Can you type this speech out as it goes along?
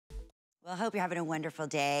Well, I hope you're having a wonderful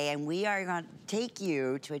day, and we are going to take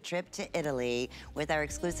you to a trip to Italy with our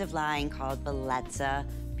exclusive line called Bellezza.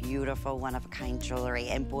 Beautiful, one-of-a-kind jewelry,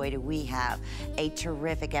 and boy, do we have a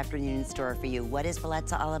terrific afternoon in store for you. What is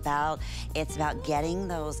Bellezza all about? It's about getting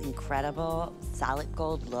those incredible solid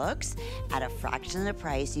gold looks at a fraction of the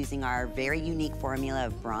price using our very unique formula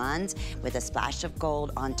of bronze with a splash of gold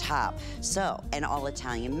on top. So, and all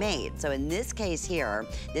Italian made. So in this case here,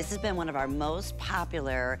 this has been one of our most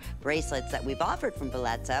popular bracelets that we've offered from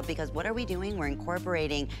Bellezza, because what are we doing? We're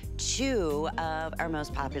incorporating two of our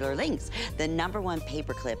most popular links. The #1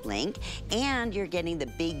 paperclip link, and you're getting the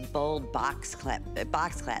big bold box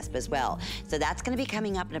clasp as well. So that's going to be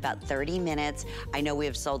coming up in about 30 minutes. I know we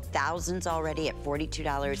have sold thousands already at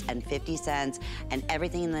 $42.50, and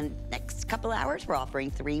everything in the next couple hours, we're offering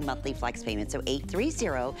 3 monthly flex payments. So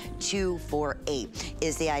 830-248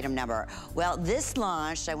 is the item number. Well, this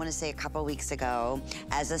launched, I want to say, a couple weeks ago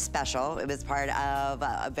as a special. It was part of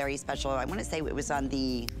a very special, I want to say it was on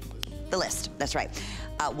the list, that's right.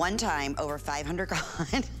 One time, over 500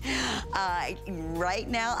 gone. Right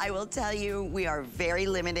now, I will tell you, we are very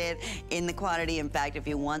limited in the quantity. In fact, if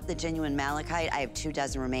you want the genuine malachite, I have 2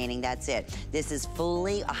 dozen remaining, that's it. This is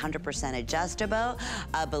fully 100% adjustable.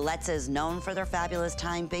 Bellezza is known for their fabulous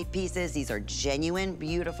timepieces. These are genuine,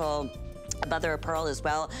 beautiful, mother of pearl as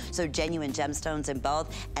well, so genuine gemstones in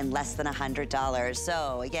both, and less than $100.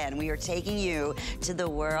 So again, we are taking you to the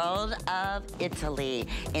world of Italy,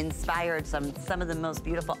 inspired some of the most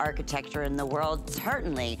beautiful architecture in the world,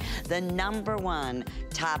 certainly the #1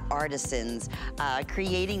 top artisans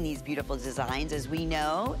creating these beautiful designs. As we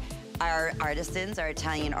know, our artisans, our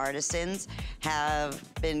Italian artisans, have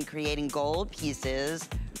been creating gold pieces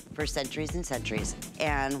for centuries and centuries.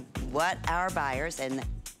 And what our buyers and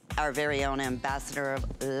our very own ambassador of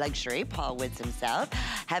luxury, Paul Woods himself,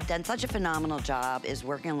 have done such a phenomenal job is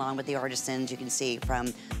working along with the artisans. You can see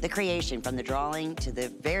from the creation, from the drawing to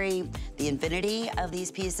the infinity of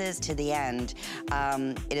these pieces to the end.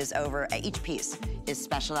 It is over, each piece is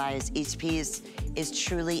specialized, each piece is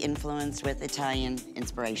truly influenced with Italian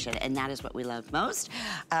inspiration, and that is what we love most.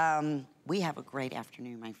 We have a great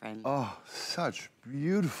afternoon, my friend. Oh, such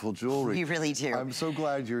beautiful jewelry. We really do. I'm so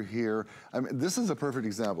glad you're here. I mean, this is a perfect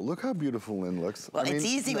example. Look how beautiful Lynn looks. Well, it's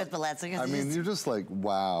easy with Bellezza. I mean, you're just like,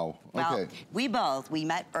 wow. Well, okay. We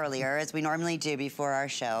met earlier, as we normally do before our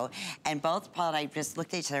show, and both Paul and I just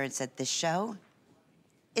looked at each other and said, this show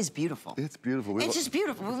is beautiful. It's beautiful. It's just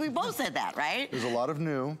beautiful. We both said that, right? There's a lot of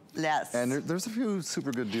new. Yes. And there's a few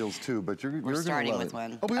super good deals too, but you're We're starting with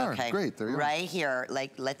one. Oh, we are. Okay. Great. There you go. Right here.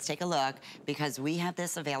 Let's take a look, because we have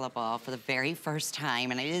this available for the very first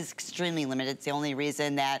time, and it is extremely limited. It's the only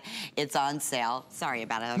reason that it's on sale. Sorry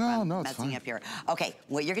about it. No, I'm it's messing fine. up here. Okay.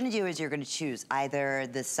 What you're going to do is you're going to choose either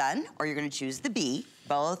the sun or you're going to choose the bee.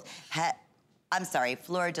 Both I'm sorry,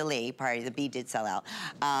 Fleur de Lis, pardon, the bee did sell out,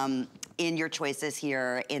 in your choices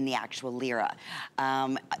here in the actual lira.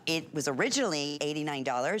 It was originally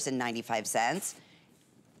 $89.95.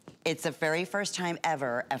 It's the very first time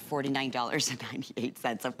ever at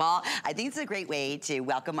 $49.98. So Paul, I think it's a great way to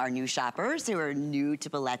welcome our new shoppers who are new to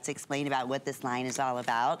Bellezza, explain about what this line is all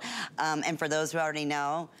about. And for those who already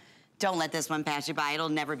know, don't let this one pass you by. It'll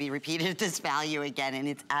never be repeated at this value again. And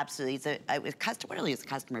it's absolutely, it's a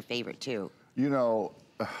customer favorite too. You know,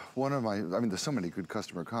 one of my, I mean, there's so many good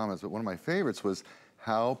customer comments, but one of my favorites was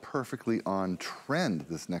how perfectly on trend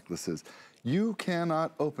this necklace is. You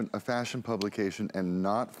cannot open a fashion publication and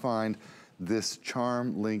not find this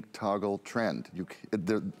charm link toggle trend.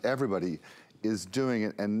 Everybody is doing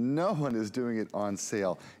it, and no one is doing it on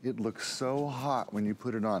sale. It looks so hot when you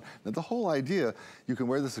put it on. Now, the whole idea, you can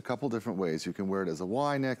wear this a couple different ways. You can wear it as a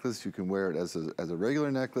Y necklace, you can wear it as a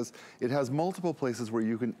regular necklace. It has multiple places where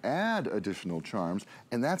you can add additional charms,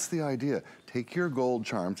 and that's the idea. Take your gold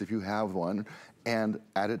charms, if you have one, and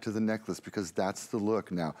add it to the necklace, because that's the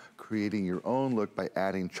look now, creating your own look by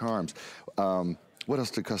adding charms. What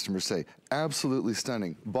else did customers say? Absolutely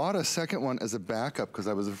stunning. Bought a second one as a backup because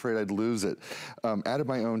I was afraid I'd lose it. Added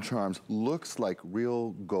my own charms. Looks like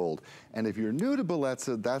real gold. And if you're new to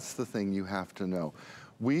Bellezza, that's the thing you have to know.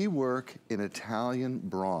 We work in Italian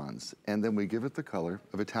bronze, and then we give it the color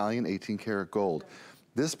of Italian 18-karat gold.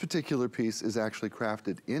 This particular piece is actually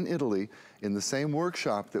crafted in Italy in the same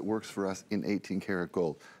workshop that works for us in 18-karat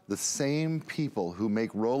gold. The same people who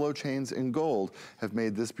make Rollo chains in gold have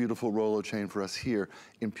made this beautiful Rollo chain for us here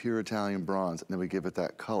in pure Italian bronze, and then we give it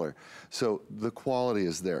that color. So the quality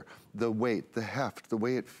is there. The weight, the heft, the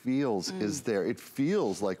way it feels is there. It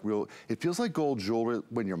feels like real, it feels like gold jewelry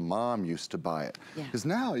when your mom used to buy it. Because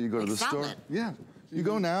now you go to the store. Yeah. You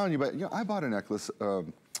go now and you buy, you know, I bought a necklace,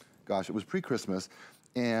 gosh, it was pre-Christmas,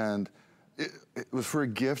 and It was for a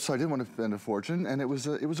gift, so I didn't want to spend a fortune, and it was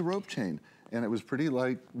a rope chain, and it was pretty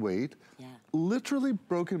lightweight. Yeah. Literally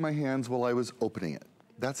broke in my hands while I was opening it.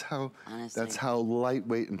 That's how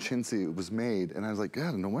lightweight and chintzy it was made, and I was like,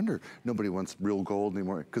 God, no wonder nobody wants real gold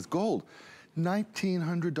anymore, because gold,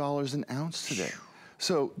 $1,900 an ounce today.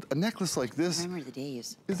 So a necklace like this remember the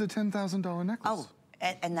days. Is a $10,000 necklace. Oh.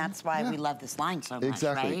 And that's why we love this line so much,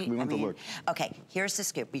 right? We want the look. Okay, here's the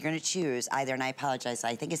scoop. You're gonna choose either, and I apologize,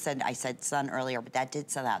 I think I said sun earlier, but that did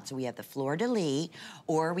sell out. So we have the fleur-de-lis,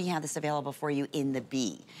 or we have this available for you in the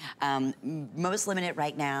B. Most limited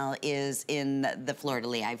right now is in the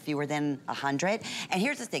fleur-de-lis. I have fewer than 100. And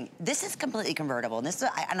here's the thing, this is completely convertible. And, this is,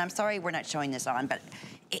 and I'm sorry we're not showing this on, but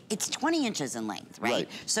it's 20 inches in length, right?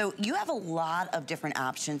 So you have a lot of different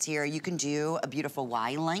options here. You can do a beautiful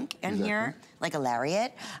Y link in here, like a lariat.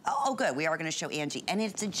 Oh, good, we are gonna show Angie. And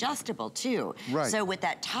it's adjustable too. So with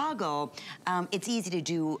that toggle, it's easy to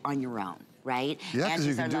do on your own, right? Yeah, because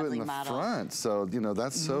you can do it in the front. So, you know,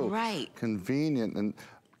 that's so convenient. And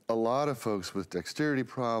a lot of folks with dexterity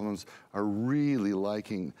problems are really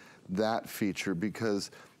liking that feature because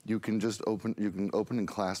you can just open and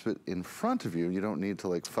clasp it in front of you. You don't need to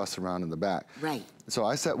like fuss around in the back. So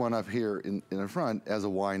I set one up here in the front as a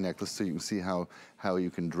Y necklace so you can see how you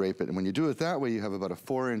can drape it. And when you do it that way, you have about a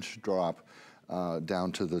 4-inch drop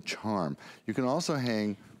down to the charm. You can also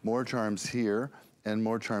hang more charms here and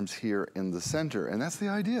more charms here in the center. And that's the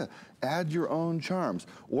idea. Add your own charms.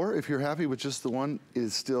 Or if you're happy with just the one,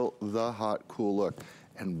 is still the hot, cool look.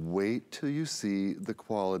 And wait till you see the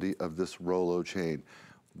quality of this Rolo chain.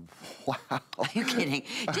 Wow. Are you kidding?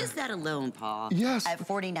 Just that alone, Paul. Yes. At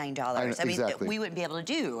 $49. I mean, we wouldn't be able to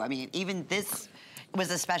do. I mean, even this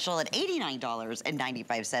was a special at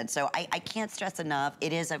 $89.95. So I can't stress enough.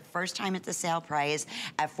 It is a first time at the sale price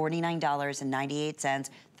at $49.98.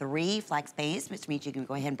 3 flex pays, which means you can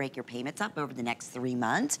go ahead and break your payments up over the next 3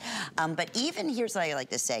 months. But even here's what I like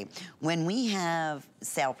to say. When we have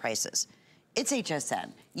sale prices, it's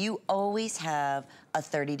HSN. You always have a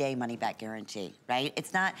 30-day money-back guarantee, right?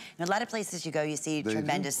 It's not, in a lot of places you go, you see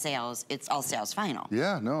tremendous sales. It's all sales final.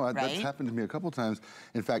 Yeah, no, that's happened to me a couple times.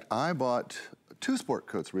 In fact, I bought 2 sport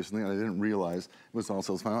coats recently, and I didn't realize it was all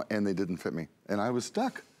sales final, and they didn't fit me. And I was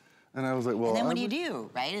stuck. And I was like, well, and then what do you do,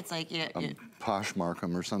 right? It's like, Poshmark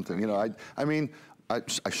them or something. You know, I mean, I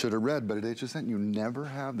should have read, but at HSN, you never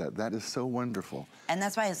have that. That is so wonderful. And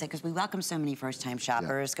that's why I say, because we welcome so many first-time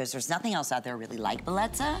shoppers, because there's nothing else out there really like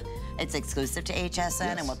Bellezza. It's exclusive to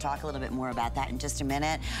HSN, and we'll talk a little bit more about that in just a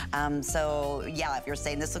minute. So, yeah, if you're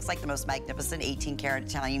saying this looks like the most magnificent 18-karat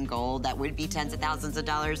Italian gold, that would be tens of thousands of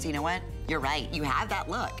dollars, you know what? You're right, you have that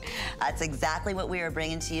look. That's exactly what we are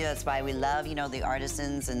bringing to you. That's why we love, you know, the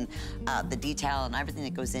artisans and the detail and everything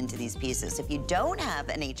that goes into these pieces. If you don't have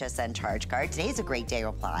an HSN charge card, today's a great day to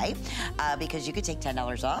apply because you could take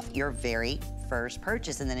 $10 off your very first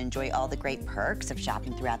purchase and then enjoy all the great perks of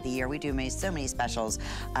shopping throughout the year. We do so many specials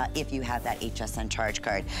if you have that HSN charge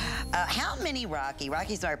card. How many,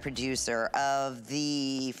 Rocky's our producer, of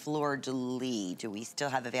the fleur-de-lis do we still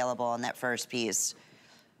have available on that first piece?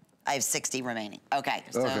 I have 60 remaining. Okay,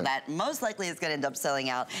 so that most likely is gonna end up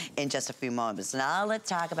selling out in just a few moments. Now let's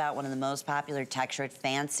talk about one of the most popular textured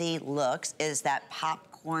fancy looks is that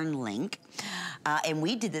popcorn link. And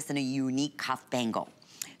we did this in a unique cuff bangle.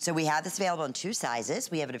 So we have this available in 2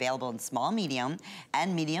 sizes. We have it available in small, medium,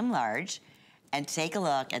 and medium large. And take a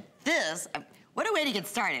look at this. What a way to get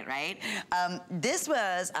started, right? This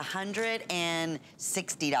was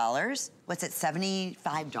 $160. What's it,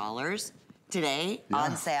 $75? Today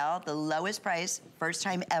on sale, the lowest price, first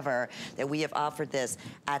time ever that we have offered this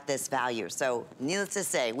at this value. So needless to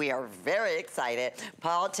say, we are very excited.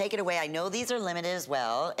 Paul, take it away. I know these are limited as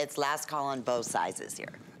well. It's last call on both sizes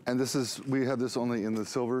here. And this is, we have this only in the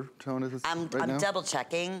silver tone right I'm now? double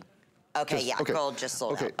checking. Okay, gold just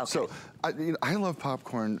sold out. Okay. So I love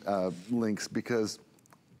popcorn links because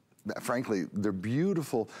frankly, they're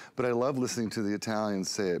beautiful, but I love listening to the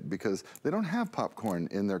Italians say it because they don't have popcorn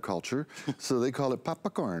in their culture, so they call it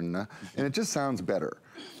popcorn, and it just sounds better.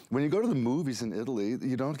 When you go to the movies in Italy,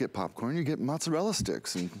 you don't get popcorn, you get mozzarella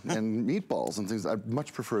sticks and meatballs and things. I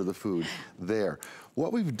much prefer the food there.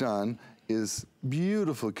 What we've done is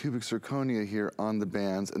beautiful cubic zirconia here on the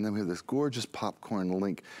bands, and then we have this gorgeous popcorn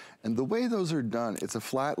link. And the way those are done, it's a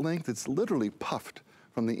flat link that's literally puffed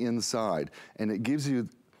from the inside, and it gives you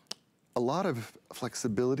a lot of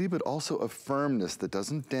flexibility, but also a firmness that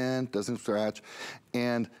doesn't dent, doesn't scratch,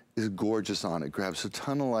 and is gorgeous on it. Grabs a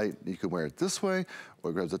ton of light. You can wear it this way,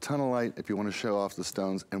 or grabs a ton of light if you want to show off the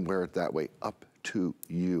stones and wear it that way. Up to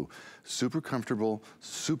you. Super comfortable,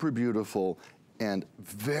 super beautiful, and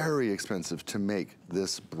very expensive to make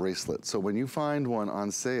this bracelet. So when you find one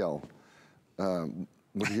on sale,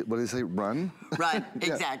 what do you say, run? Run,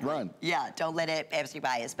 Yeah, exactly. run. Yeah, don't let it pass you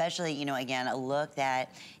by, especially, you know, again, a look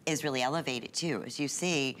that is really elevated too. As you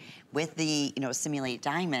see, with the, you know, simulate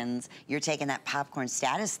diamonds, you're taking that popcorn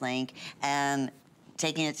status link and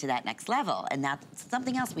taking it to that next level. And that's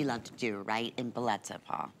something else we love to do, right, in Bellezza,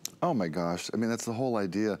 Paul. Oh my gosh, I mean, that's the whole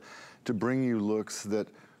idea, to bring you looks that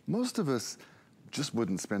most of us just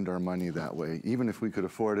wouldn't spend our money that way. Even if we could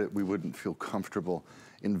afford it, we wouldn't feel comfortable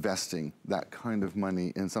investing that kind of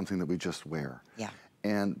money in something that we just wear. Yeah.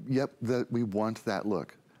 And yep, we want that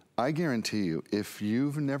look. I guarantee you, if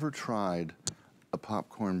you've never tried a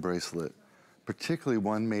popcorn bracelet, particularly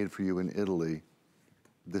one made for you in Italy,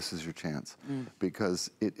 this is your chance,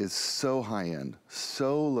 because it is so high-end,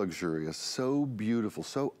 so luxurious, so beautiful,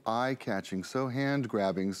 so eye-catching, so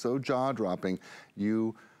hand-grabbing, so jaw-dropping.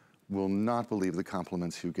 You will not believe the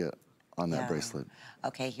compliments you get on that bracelet.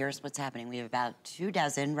 Okay, here's what's happening. We have about 2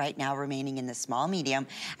 dozen right now remaining in the small medium.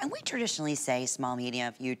 And we traditionally say small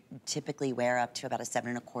medium if you typically wear up to about a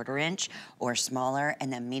 7 1/4 inch or smaller,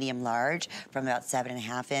 and then medium large from about 7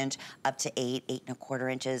 1/2 inch up to 8 1/4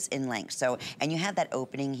 inches in length. So, and you have that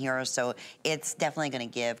opening here, so it's definitely gonna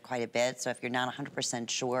give quite a bit. So if you're not 100%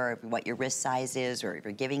 sure what your wrist size is or if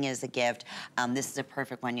you're giving it as a gift, this is a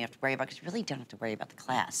perfect one you have to worry about, because you really don't have to worry about the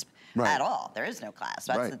clasp at all. There is no clasp.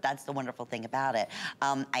 That's the wonderful thing about it.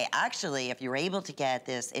 I actually, if you're able to get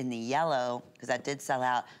this in the yellow, because that did sell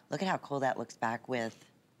out, look at how cool that looks back with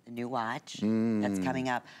the new watch that's coming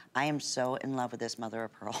up. I am so in love with this mother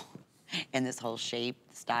of pearl and this whole shape,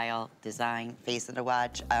 style, design, face of the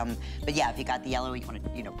watch. But yeah, if you got the yellow, you want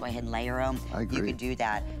to, you know, go ahead and layer them. I agree. You can do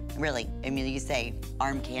that. Really, I mean, you say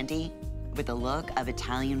arm candy with the look of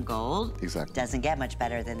Italian gold. Exactly. Doesn't get much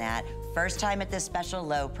better than that. First time at this special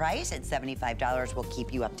low price at $75. We'll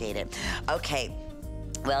keep you updated. Okay.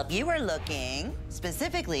 Well, if you were looking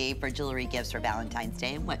specifically for jewelry gifts for Valentine's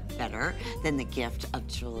Day, and what better than the gift of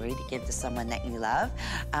jewelry to give to someone that you love,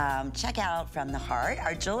 check out From the Heart,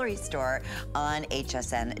 our jewelry store on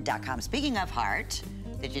hsn.com. Speaking of heart,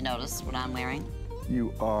 did you notice what I'm wearing?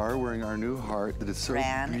 You are wearing our new heart that is so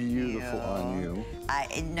beautiful on you.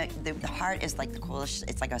 The heart is like the coolest,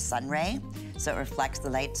 it's like a sun ray, so it reflects the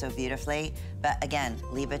light so beautifully. But again,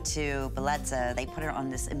 leave it to Bellezza. They put it on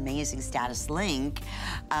this amazing status link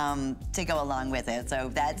to go along with it. So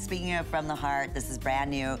that's, speaking of From the Heart, this is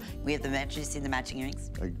brand new. We have you seen the matching earrings?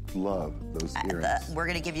 I love those earrings. We're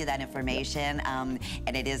gonna give you that information,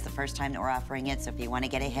 and it is the first time that we're offering it, so if you wanna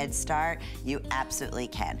get a head start, you absolutely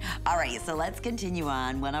can. All right, so let's continue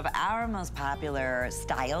on. One of our most popular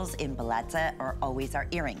styles in Bellezza are always our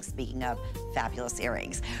earrings. Speaking of fabulous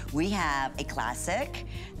earrings, we have a classic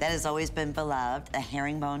that has always been beloved, a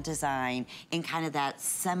herringbone design in kind of that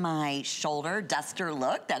semi-shoulder duster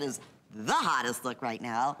look. That is the hottest look right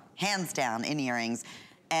now, hands down, in earrings.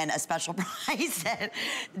 And a special price that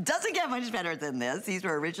doesn't get much better than this. These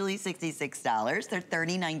were originally $66. They're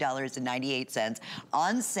 $39.98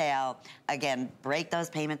 on sale. Again, break those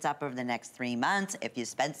payments up over the next 3 months. If you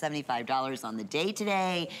spend $75 on the day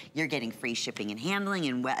today, you're getting free shipping and handling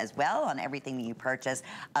and as well on everything that you purchase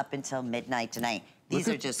up until midnight tonight. These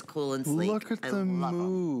are just cool and sleek. Look at the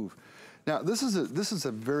move. Now, this is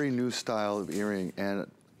a very new style of earring, and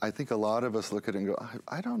I think a lot of us look at it and go,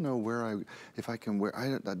 I don't know if I can wear,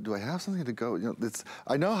 do I have something to go? You know,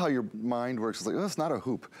 I know how your mind works. It's like, oh, it's not a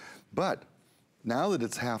hoop. But now that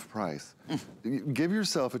it's half price, give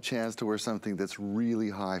yourself a chance to wear something that's really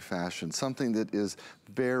high fashion, something that is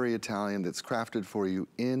very Italian, that's crafted for you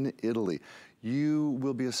in Italy. You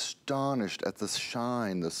will be astonished at the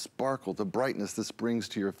shine, the sparkle, the brightness this brings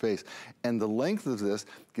to your face. And the length of this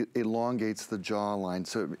elongates the jawline,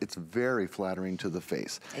 so it's very flattering to the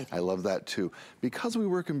face. I love that too. Because we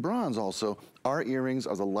work in bronze also, our earrings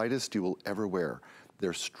are the lightest you will ever wear.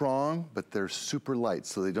 They're strong, but they're super light,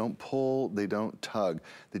 so they don't pull, they don't tug.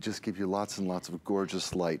 They just give you lots and lots of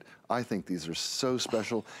gorgeous light. I think these are so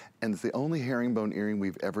special, and it's the only herringbone earring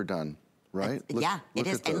we've ever done. Right? Yeah, it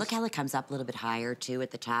is. And look how it comes up a little bit higher too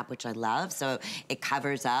at the top, which I love. So it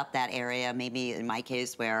covers up that area, maybe in my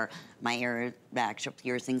case where my actual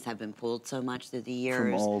piercings have been pulled so much through the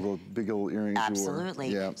years. From all the big old earrings. Absolutely.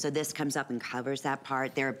 You wore. Yeah. So this comes up and covers that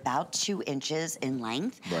part. They're about 2 inches in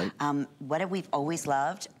length. Right. What we've always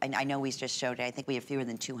loved, and I know we just showed it, I think we have fewer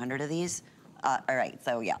than 200 of these. All right,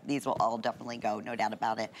 so yeah, these will all definitely go, no doubt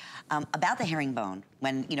about it. About the herringbone,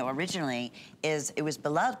 when, you know, originally it was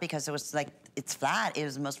beloved because it was like, it's flat, it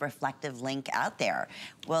was the most reflective link out there.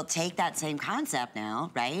 We'll take that same concept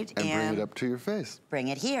now, right? And bring it up to your face. Bring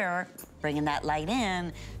it here, bringing that light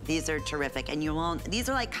in. These are terrific, and you won't, these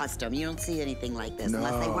are like custom. You don't see anything like this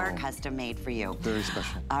unless they were custom made for you. Very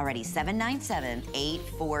special. Alrighty,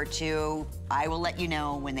 797-842. I will let you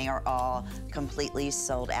know when they are all completely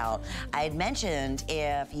sold out. I had mentioned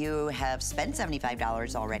if you have spent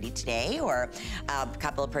 $75 already today, or a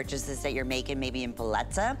couple of purchases that you're making maybe in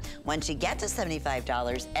Bellezza, once you get to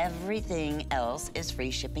 $75, everything else is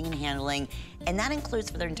free shipping and handling, and that includes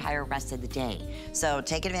for the entire rest of the day. So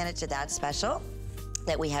take advantage of that special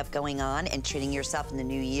that we have going on, and treating yourself in the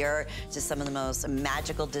new year to some of the most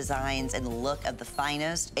magical designs and the look of the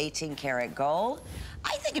finest 18 karat gold.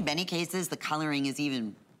 I think in many cases the coloring is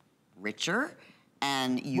even richer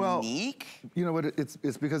and unique. Well, you know what,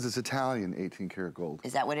 it's because it's Italian 18 karat gold.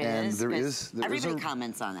 Is that what it is? And everybody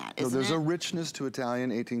comments on that, isn't there's it? a richness to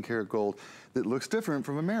Italian 18 karat gold that looks different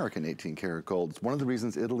from American 18 karat gold. It's one of the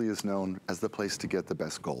reasons Italy is known as the place to get the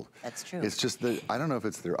best gold. That's true. It's just that, I don't know if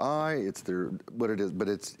it's their eye, it's their, what it is, but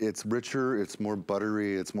it's richer, it's more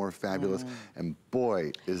buttery, it's more fabulous. And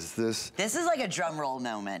boy, is this. This is like a drum roll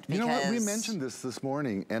moment. You know what, we mentioned this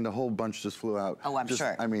morning and a whole bunch just flew out. Oh, I'm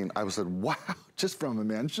sure. I mean, I was like, wow, just from a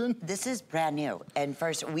mention. This is brand new. And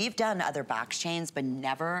first, we've done other box chains, but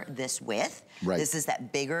never this width. Right. This is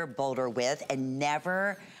that bigger, bolder width, and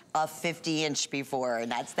never a 50-inch before,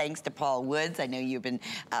 and that's thanks to Paul Woods. I know you've been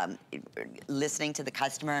listening to the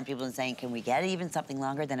customer, and people have been saying, can we get even something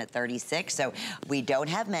longer than a 36? So we don't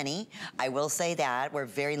have many. I will say that. We're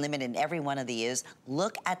very limited in every one of these.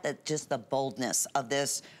 Look at just the boldness of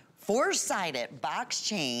this four-sided box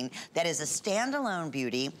chain that is a standalone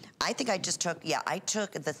beauty. I think I just took, I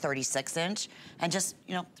took the 36-inch and just,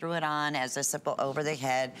 threw it on as a simple over the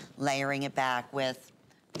head, layering it back with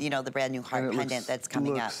the brand new heart pendant that's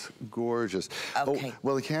coming up. Looks gorgeous. Okay. Oh,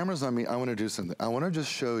 well, the camera's on me. I want to do something. I want to just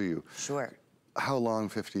show you how long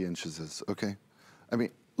 50 inches is, okay? I mean,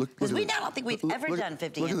 look at this. Because I don't think we've ever done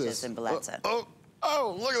 50 inches in Bellezza.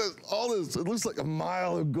 Oh, look at this. All this. It looks like a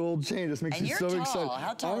mile of gold chain. It just makes me so excited.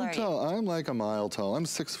 How tall are you? I'm like a mile tall. I'm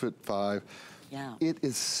 6'5". Yeah. It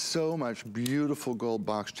is so much beautiful gold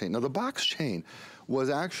box chain. Now, the box chain was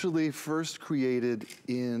actually first created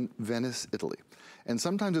in Venice, Italy. And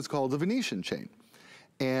sometimes it's called the Venetian chain.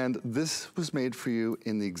 And this was made for you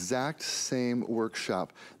in the exact same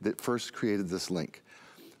workshop that first created this link.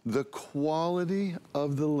 The quality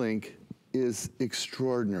of the link is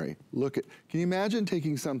extraordinary. Look at, can you imagine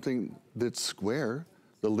taking something that's square,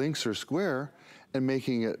 the links are square, and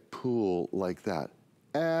making it pool like that?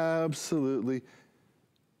 Absolutely,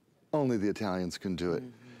 only the Italians can do it.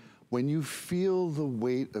 When you feel the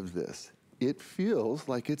weight of this, it feels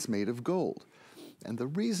like it's made of gold. And the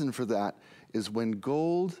reason for that is when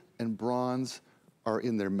gold and bronze are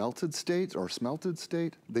in their melted state or smelted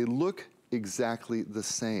state, they look exactly the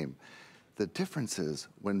same. The difference is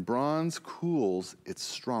when bronze cools, it's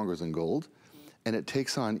stronger than gold, and it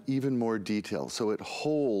takes on even more detail. So it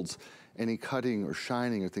holds any cutting or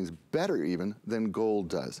shining or things better even than gold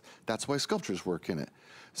does. That's why sculptures work in it.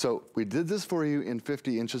 So we did this for you in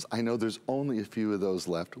 50 inches. I know there's only a few of those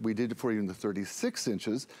left. We did it for you in the 36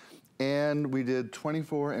 inches. And we did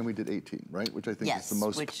 24 and we did 18, right? Which I think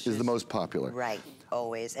is the most popular. Right,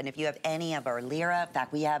 always. And if you have any of our lira, in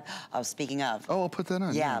fact, we have, speaking of. Oh, I'll put that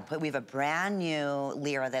on. Yeah, we have a brand new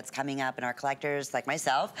lira that's coming up in our collectors, like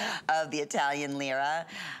myself, of the Italian lira.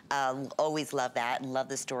 Always love that and love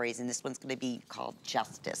the stories. And this one's gonna be called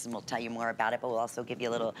Justice, and we'll tell you more about it, but we'll also give you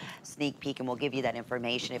a little sneak peek, and we'll give you that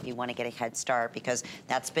information if you wanna get a head start, because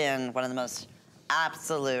that's been one of the most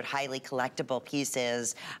absolute highly collectible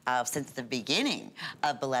pieces since the beginning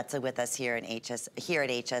of Bellezza with us here at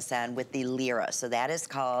HSN with the lira. So that is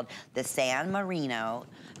called the San Marino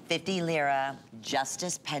 50 lira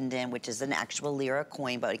Justice pendant, which is an actual lira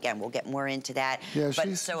coin, but again, we'll get more into that. Yeah, but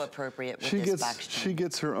it's so appropriate with this box chain. She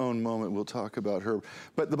gets her own moment. We'll talk about her.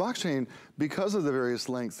 But the box chain, because of the various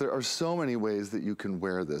lengths, there are so many ways that you can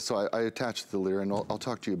wear this. So I attached the lira, and I'll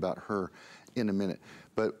talk to you about her in a minute.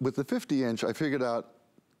 But with the 50-inch, I figured out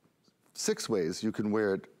 6 ways you can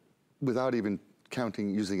wear it without even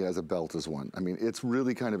counting using it as a belt as one. I mean, it's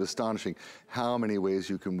really kind of astonishing how many ways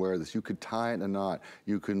you can wear this. You could tie it in a knot,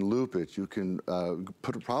 you can loop it, you can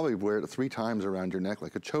probably wear it 3 times around your neck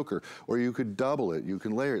like a choker, or you could double it, you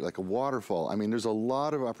can layer it like a waterfall. I mean, there's a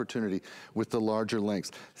lot of opportunity with the larger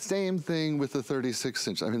lengths. Same thing with the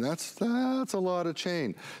 36-inch. I mean, that's a lot of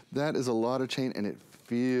chain. That is a lot of chain, and it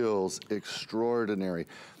feels extraordinary.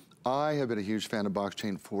 I have been a huge fan of box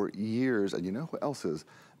chain for years, and you know who else is?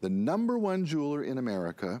 The #1 jeweler in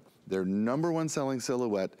America, their #1 selling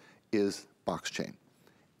silhouette is box chain.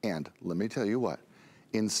 And let me tell you what,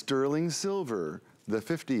 in sterling silver, the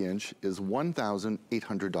 50-inch is $1,800.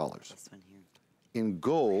 This one here. In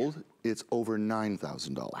gold, it's over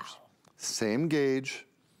 $9,000. Wow. Same gauge,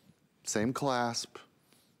 same clasp.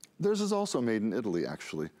 Theirs is also made in Italy,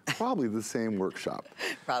 actually. Probably the same workshop.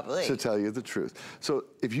 Probably. To tell you the truth. So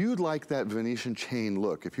if you'd like that Venetian chain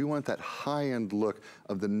look, if you want that high-end look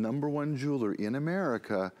of the #1 jeweler in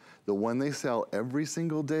America, the one they sell every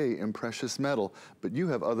single day in precious metal, but you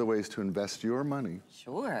have other ways to invest your money.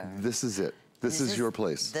 Sure. This is it. This is your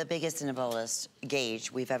place. The biggest and the boldest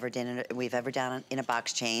gauge we've ever done in a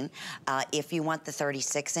box chain. If you want the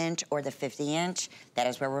 36-inch or the 50-inch, that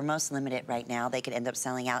is where we're most limited right now. They could end up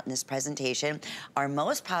selling out in this presentation. Our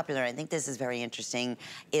most popular, I think this is very interesting,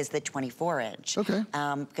 is the 24-inch. Okay.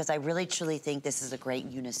 Because I really truly think this is a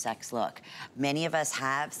great unisex look. Many of us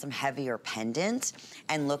have some heavier pendants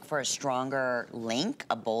and look for a stronger link,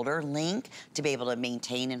 a bolder link, to be able to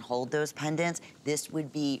maintain and hold those pendants. This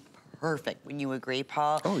would be perfect. Wouldn't you agree,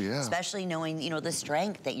 Paul? Oh, yeah. Especially knowing, you know, the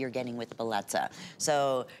strength that you're getting with Bellezza.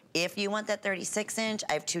 So if you want that 36-inch,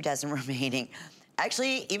 I have 2 dozen remaining.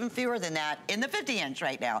 Actually, even fewer than that in the 50-inch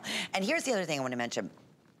right now. And here's the other thing I want to mention.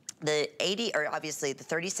 The 80, or obviously the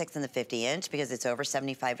 36 and the 50-inch, because it's over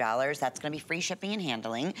 $75, that's gonna be free shipping and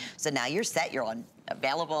handling. So now you're set, you're on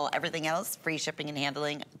available, everything else, free shipping and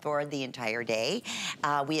handling for the entire day.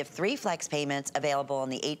 We have 3 flex payments available on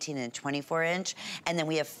the 18 and 24-inch, and then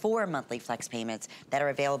we have 4 monthly flex payments that are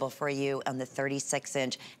available for you on the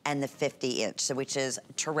 36-inch and the 50-inch, so which is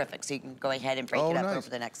terrific. So you can go ahead and break it up over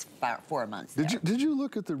the next 4 months. Did you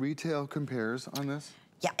look at the retail compares on this?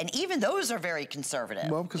 Yeah, and even those are very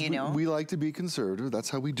conservative. Well, because we like to be conservative. That's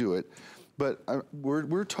how we do it. But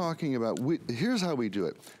we're talking about, here's how we do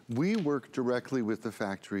it. We work directly with the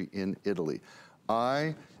factory in Italy.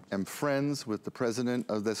 I am friends with the president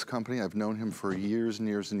of this company. I've known him for years and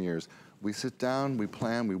years and years. We sit down, we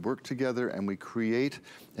plan, we work together, and we create.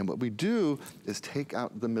 And what we do is take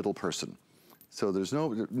out the middle person. So there's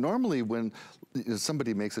normally when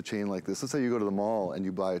somebody makes a chain like this, let's say you go to the mall and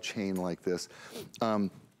you buy a chain like this,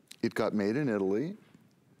 it got made in Italy,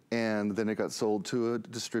 and then it got sold to a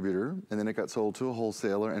distributor, and then it got sold to a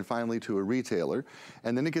wholesaler, and finally to a retailer,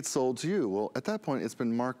 and then it gets sold to you. Well, at that point, it's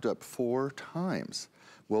been marked up 4 times.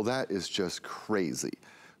 Well, that is just crazy.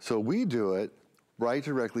 So we do it right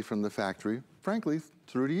directly from the factory, frankly,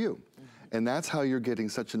 through to you. And that's how you're getting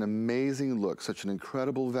such an amazing look, such an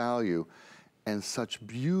incredible value, and such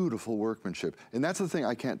beautiful workmanship. And that's the thing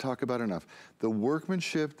I can't talk about enough. The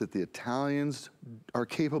workmanship that the Italians are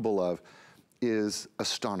capable of is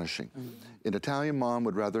astonishing. An Italian mom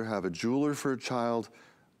would rather have a jeweler for a child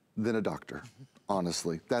than a doctor,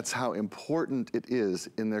 honestly. That's how important it is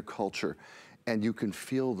in their culture. And you can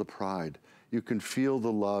feel the pride. You can feel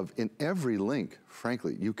the love in every link,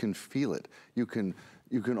 frankly. You can feel it. You can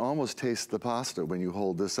almost taste the pasta when you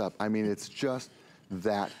hold this up. I mean, it's just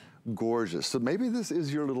that gorgeous. So maybe this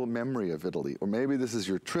is your little memory of Italy, or maybe this is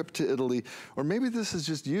your trip to Italy, or maybe this is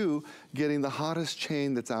just you getting the hottest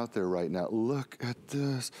chain that's out there right now. Look at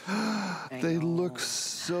this. They look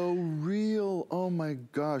so real. Oh my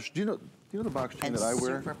gosh. Do you know the box chain that I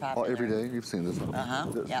wear every day? You've seen this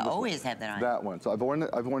one. Yeah, always have that on. That one. So I've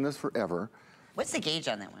worn this forever. What's the gauge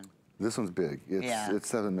on that one? This one's big. It's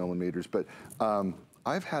 7 millimeters, but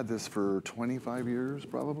I've had this for 25 years,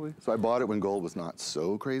 probably. So I bought it when gold was not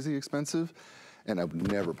so crazy expensive, and I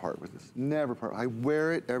would never part with this. Never part. I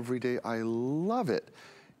wear it every day. I love it.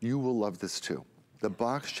 You will love this too. The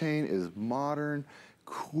box chain is modern,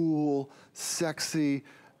 cool, sexy,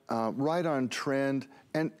 right on trend,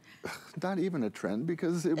 and not even a trend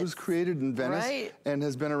because it was created in Venice and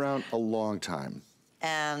has been around a long time.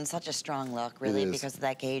 And such a strong look, really, because of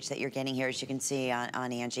that gauge that you're getting here, as you can see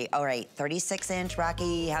on Angie. All right, 36-inch,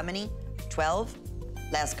 Rocky, how many? 12?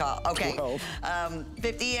 Last call, okay. 12.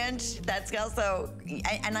 50-inch, that's also,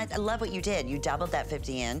 and I love what you did. You doubled that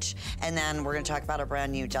 50-inch, and then we're gonna talk about a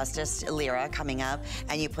brand new Justice Lyra coming up,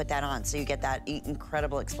 and you put that on, so you get that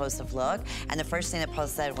incredible explosive look. And the first thing that Paul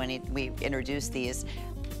said when we introduced these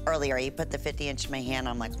earlier, he put the 50-inch in my hand,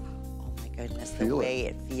 I'm like, goodness, the way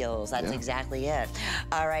it feels. That's exactly it.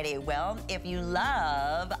 Alrighty, well, if you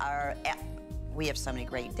love our, we have so many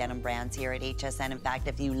great denim brands here at HSN. In fact,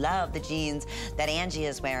 if you love the jeans that Angie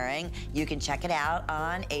is wearing, you can check it out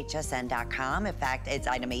on hsn.com. In fact, it's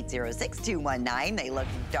item 806219. They look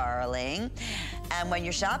darling. And when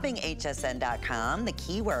you're shopping hsn.com, the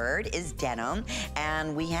keyword is denim,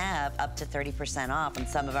 and we have up to 30% off on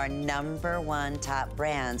some of our #1 top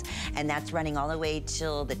brands, and that's running all the way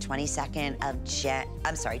till the 27th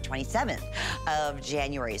of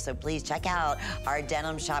January. So please check out our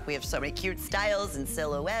denim shop. We have so many cute styles and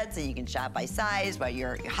silhouettes, and you can shop by size, by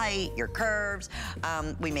your height, your curves.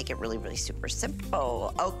 We make it really, really super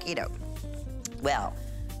simple. Okie doke. Well,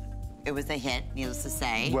 it was a hit, needless to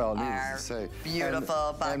say. Well, needless to say.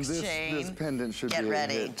 Beautiful box chain. This pendant should be a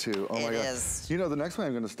hit too. Oh my God. It is. You know, the next way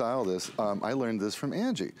I'm going to style this, I learned this from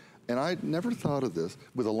Angie. And I'd never thought of this.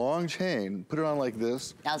 With a long chain, put it on like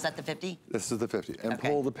this. Now, is that the 50? This is the 50. And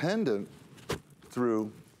pull the pendant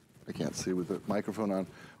through, I can't see with the microphone on,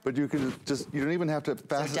 but you can just, you don't even have to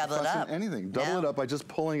fasten anything. Double it up by just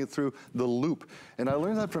pulling it through the loop. And I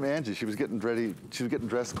learned that from Angie. She was getting ready, she was getting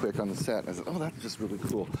dressed quick on the set. I said, oh, that's just really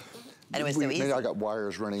cool. And it was so easy. Maybe I got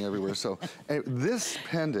wires running everywhere. So this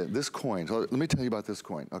pendant, this coin, so let me tell you about this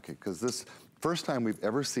coin. Okay, because this, first time we've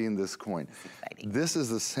ever seen this coin. This is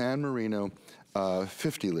the San Marino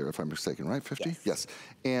 50 lira, if I'm mistaken, right? 50? Yes.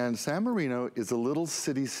 And San Marino is a little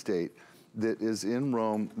city-state that is in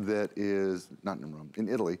Rome, that is, not in Rome, in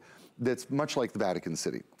Italy, that's much like the Vatican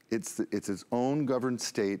City. It's its own governed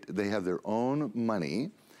state. They have their own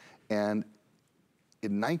money. And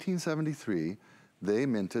in 1973, they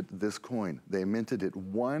minted this coin. They minted it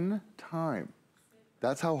one time.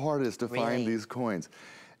 That's how hard it is to find these coins.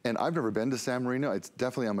 And I've never been to San Marino. It's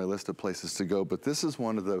definitely on my list of places to go, but this is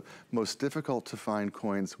one of the most difficult to find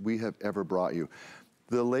coins we have ever brought you.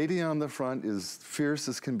 The lady on the front is fierce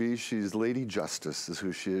as can be. She's Lady Justice is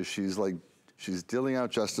who she is. She's dealing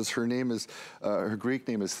out justice. Her name is, her Greek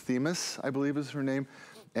name is Themis, I believe is her name,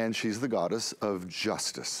 and she's the goddess of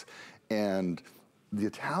justice. And the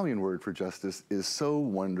Italian word for justice is so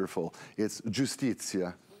wonderful. It's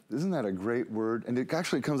giustizia. Isn't that a great word? And it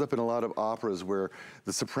actually comes up in a lot of operas where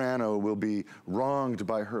the soprano will be wronged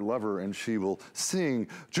by her lover and she will sing,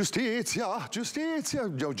 giustizia, giustizia,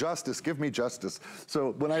 no, justice, give me justice.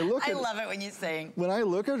 So when I look I love it when you sing. When I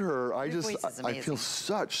look at her, I feel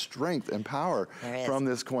such strength and power from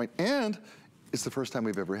this coin. And it's the first time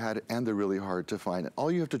we've ever had it, and they're really hard to find.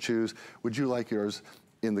 All you have to choose, would you like yours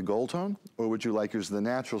in the gold tone, or would you like yours in the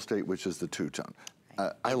natural state, which is the two-tone?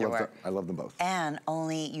 I love them both. And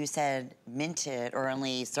only, you said, minted or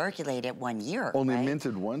only circulated 1 year, Only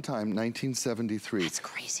minted one time, 1973. That's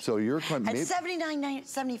crazy. So you're quite... At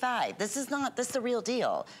 $79.75. This is the real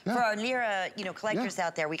deal. Yeah. For our Lira, collectors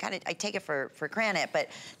out there, I take it for granted, but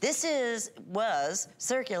this was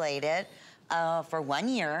circulated for 1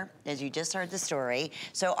 year, as you just heard the story.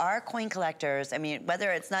 So our coin collectors, I mean,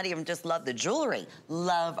 whether it's not even just love the jewelry,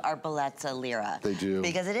 love our Bellezza Lira. They do.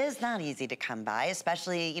 Because it is not easy to come by,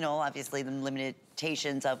 especially, obviously the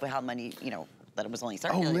limitations of how many, that it was only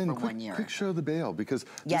circulated for 1 year. Quick show the bail, because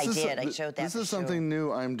I showed that. This is something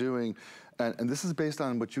new I'm doing, and this is based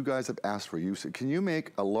on what you guys have asked for. You said, can you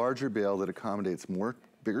make a larger bail that accommodates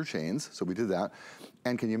bigger chains? So we did that.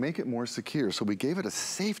 And can you make it more secure? So we gave it a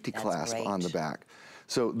safety clasp on the back.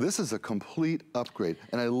 So this is a complete upgrade.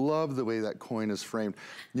 And I love the way that coin is framed.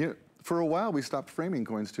 For a while, we stopped framing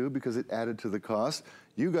coins too because it added to the cost.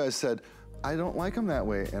 You guys said, I don't like them that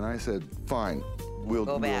way. And I said, fine. We'll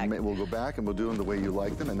go back and we'll do them the way you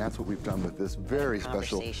like them, and that's what we've done with this very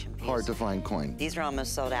special, hard-to-find coin. These are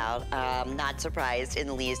almost sold out. Not surprised in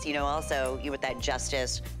the least. Also, with that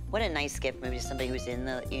justice, what a nice gift maybe to somebody who's in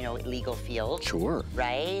the, legal field. Sure.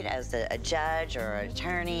 Right? As a judge or an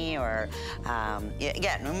attorney or,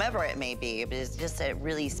 again, whomever it may be. But it's just a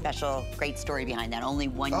really special, great story behind that. Only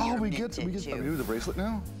 1 year. Oh, we get to do the bracelet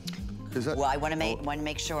now? Well, I want to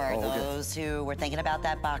make sure those who were thinking about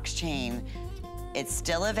that box chain, it's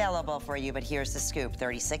still available for you, but here's the scoop.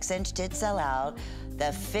 36-inch did sell out.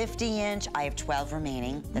 The 50-inch, I have 12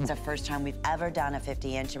 remaining. That's the first time we've ever done a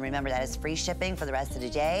 50-inch, and remember, that is free shipping for the rest of the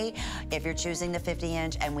day if you're choosing the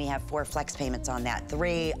 50-inch, and we have 4 flex payments on that,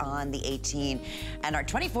 3 on the 18, and our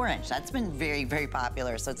 24-inch, that's been very, very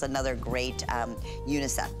popular, so it's another great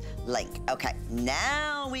UNICEF link. Okay,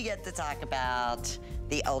 now we get to talk about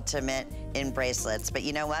the ultimate in bracelets. But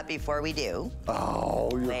you know what, before we do. Oh,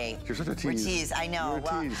 you're such a tease. We're teased, I know.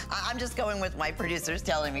 Well, I'm just going with my producers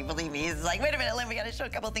telling me, believe me. He's like, wait a minute, Lynn, we gotta show a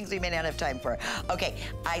couple things we may not have time for. Okay,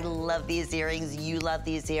 I love these earrings. You love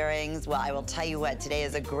these earrings. Well, I will tell you what, today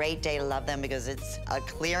is a great day to love them because it's a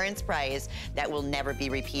clearance price that will never be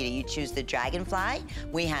repeated. You choose the dragonfly,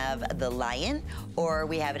 we have the lion, or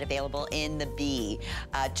we have it available in the bee.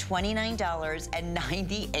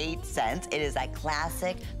 $29.98. It is a classic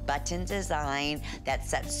button design that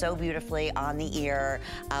sets so beautifully on the ear.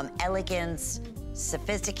 Elegance,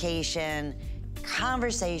 sophistication,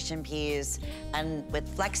 conversation piece. And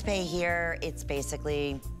with FlexPay here, it's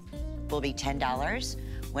basically, will be $10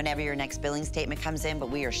 whenever your next billing statement comes in, but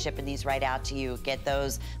we are shipping these right out to you. Get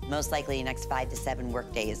those most likely in the next 5 to 7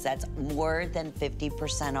 work days. That's more than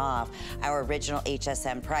 50% off our original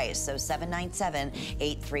HSN price. So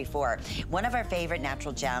 $797,834. One of our favorite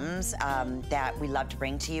natural gems that we love to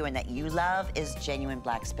bring to you and that you love is genuine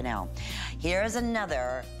black spinel. Here's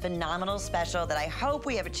another phenomenal special that I hope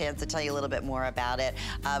we have a chance to tell you a little bit more about it.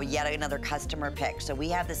 Yet another customer pick. So we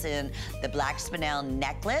have this in the black spinel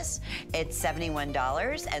necklace. It's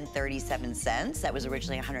 $71.37. That was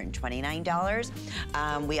originally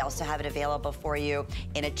 $129. We also have it available for you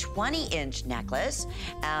in a 20-inch necklace,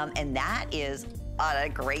 and that is on a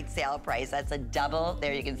great sale price. That's a double,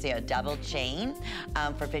 there you can see a double chain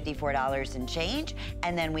for $54 and change.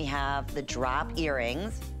 And then we have the drop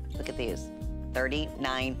earrings. Look at these.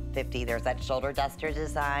 $39.50. There's that shoulder duster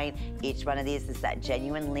design. Each one of these is that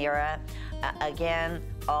genuine lira. Again,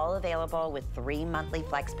 all available with 3 monthly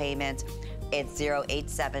flex payments. It's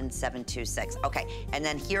 087726. Okay, and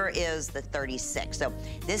then here is the 36. So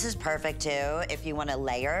this is perfect too if you want to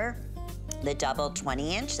layer the double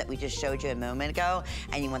 20-inch that we just showed you a moment ago,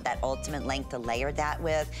 and you want that ultimate length to layer that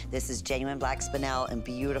with. This is genuine black spinel and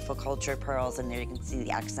beautiful cultured pearls, and there you can see the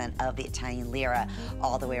accent of the Italian lira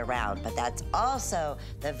all the way around. But that's also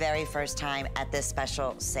the very first time at this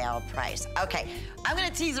special sale price. Okay, I'm gonna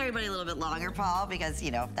tease everybody a little bit longer, Paul, because you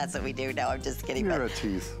know, that's what we do. No, I'm just kidding. You're a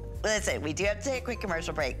tease. Listen, we do have to take a quick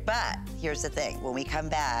commercial break, but here's the thing. When we come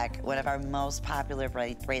back, one of our most popular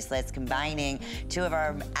bracelets, combining 2 of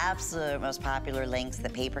our absolute most popular links, the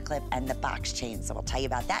paperclip and the box chain. So we'll tell you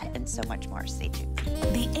about that and so much more. Stay tuned.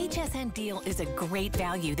 The HSN deal is a great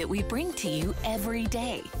value that we bring to you every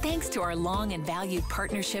day. Thanks to our long and valued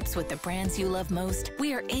partnerships with the brands you love most,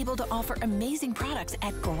 we are able to offer amazing products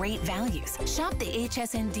at great values. Shop the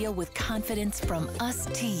HSN deal with confidence from us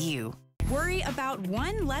to you. Worry about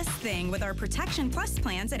one less thing with our Protection Plus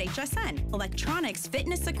plans at HSN. Electronics,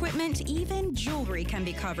 fitness equipment, even jewelry can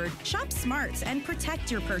be covered. Shop smart and protect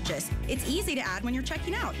your purchase. It's easy to add when you're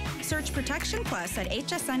checking out. Search Protection Plus at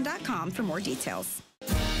hsn.com for more details.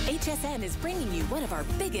 HSN is bringing you one of our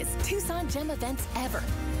biggest Tucson Gem events ever,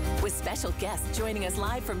 with special guests joining us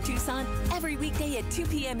live from Tucson every weekday at 2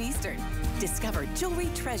 p.m. Eastern. Discover jewelry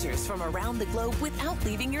treasures from around the globe without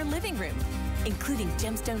leaving your living room, including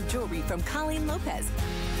gemstone jewelry from Colleen Lopez,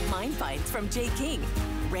 mine finds from Jay King,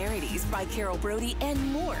 rarities by Carol Brody, and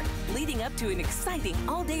more, leading up to an exciting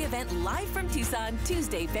all-day event live from Tucson,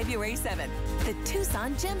 Tuesday, February 7th. The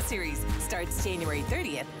Tucson Gem Series starts January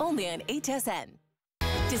 30th, only on HSN.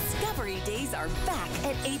 Discovery Days are back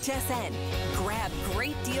at HSN. Grab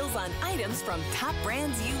great deals on items from top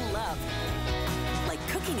brands you love, like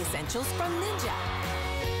cooking essentials from Ninja,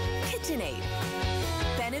 KitchenAid,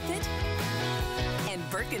 Benefit, and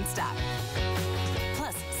Birkenstock.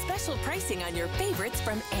 Plus, special pricing on your favorites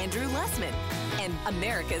from Andrew Lessman and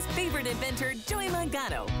America's favorite inventor, Joy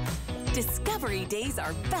Mangano. Discovery Days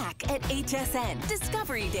are back at HSN.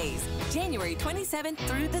 Discovery Days, January 27th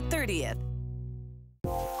through the 30th.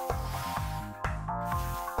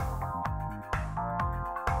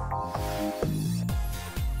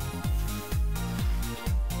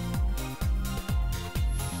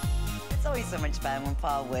 It's always so much fun when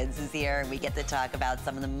Paul Woods is here and we get to talk about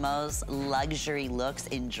some of the most luxury looks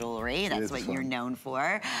in jewelry. That's what you're known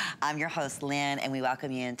for. I'm your host, Lynn, and we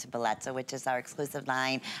welcome you into Bellezza, which is our exclusive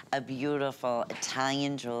line of beautiful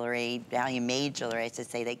Italian jewelry, Italian-made jewelry, I should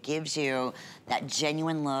say, that gives you that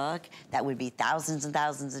genuine look that would be thousands and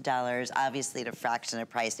thousands of dollars, obviously at a fraction of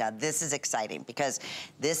price. Now, this is exciting because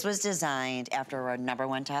this was designed after our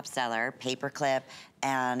 #1 top seller, paperclip,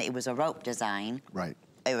 and it was a rope design. Right.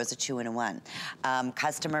 It was a 2-in-1.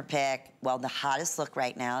 Customer pick, well, the hottest look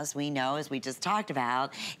right now, as we know, as we just talked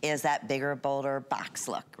about, is that bigger, bolder box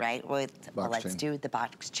look, right? Well, let's do the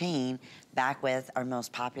box chain back with our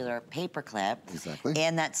most popular paperclip. Exactly.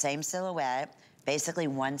 In that same silhouette. Basically,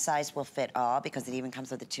 one size will fit all because it even comes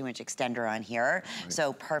with a 2-inch extender on here. Right.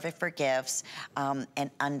 So perfect for gifts, and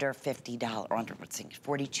under $50, or under, what's it,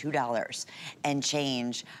 $42 and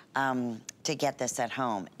change to get this at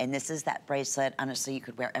home. And this is that bracelet, honestly, you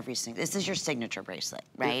could wear every single, this is your signature bracelet,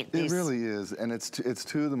 right? It really is, and it's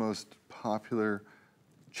 2 of the most popular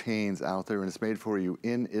chains out there, and it's made for you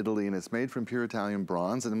in Italy, and it's made from pure Italian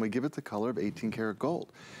bronze, and then we give it the color of 18 karat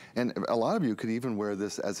gold. And a lot of you could even wear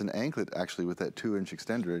this as an anklet, actually, with that 2-inch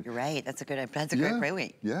extender. You're right, that's a great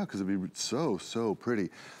weight. Yeah, because it'd be so, so pretty.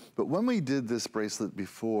 But when we did this bracelet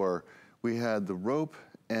before, we had the rope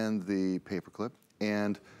and the paperclip,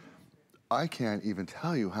 and I can't even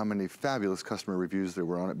tell you how many fabulous customer reviews there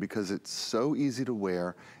were on it because it's so easy to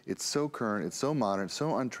wear, it's so current, it's so modern,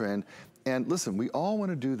 so on trend. And listen, we all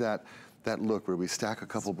want to do that look where we stack a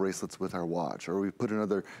couple bracelets with our watch, or we put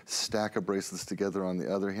another stack of bracelets together on the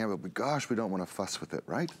other hand, but gosh, we don't want to fuss with it,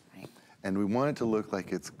 right? Right. And we want it to look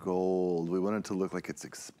like it's gold. We want it to look like it's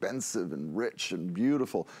expensive and rich and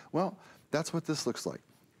beautiful. Well, that's what this looks like.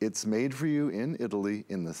 It's made for you in Italy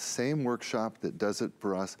in the same workshop that does it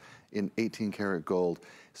for us in 18 karat gold.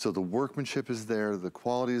 So the workmanship is there, the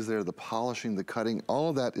quality is there, the polishing, the cutting, all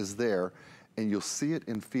of that is there, and you'll see it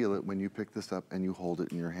and feel it when you pick this up and you hold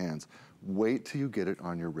it in your hands. Wait till you get it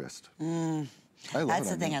on your wrist. That's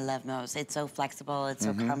the thing I love most. It's so flexible, it's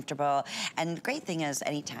so comfortable. And the great thing is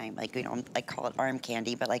anytime, like, you know, I call it arm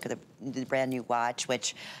candy, but like the brand new watch,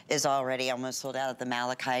 which is already almost sold out at the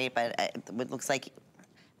Malachite, but it looks like,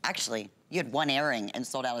 actually, you had one airing and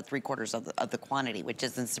sold out at 3/4 of the quantity, which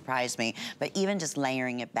doesn't surprise me. But even just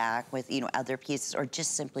layering it back with, you know, other pieces or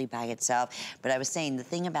just simply by itself. But I was saying the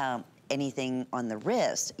thing about anything on the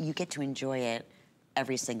wrist, you get to enjoy it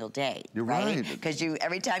every single day. You're right. Because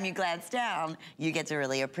every time you glance down, you get to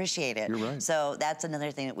really appreciate it. You're right. So that's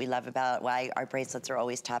another thing that we love about why our bracelets are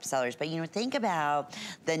always top sellers. But, you know, think about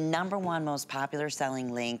the #1 most popular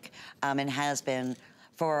selling link, and has been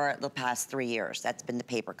for the past 3 years. That's been the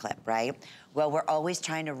paperclip, right? Well, we're always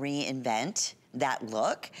trying to reinvent that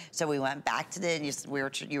look. So we went back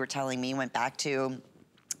to you were telling me, went back to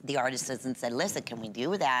the artisans and said, listen, can we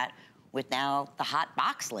do that with now the hot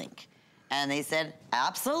box link? And they said,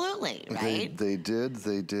 absolutely, right? They did,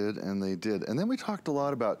 and they did. And then we talked a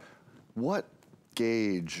lot about what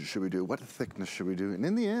gauge should we do? What thickness should we do? And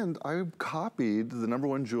in the end, I copied the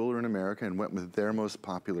 #1 jeweler in America and went with their most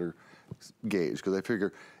popular gauge, because I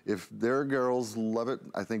figure if their girls love it,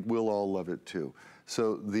 I think we'll all love it too.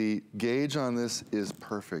 So the gauge on this is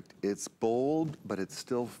perfect. It's bold, but it's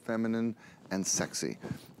still feminine and sexy.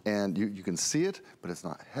 And you can see it, but it's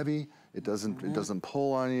not heavy. It doesn't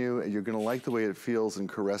pull on you. You're gonna like the way it feels and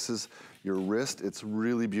caresses your wrist. It's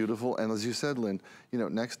really beautiful. And as you said, Lynn, you know,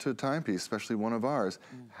 next to a timepiece, especially one of ours,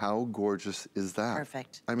 how gorgeous is that?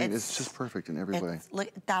 Perfect. I mean, it's just perfect in every way. Look,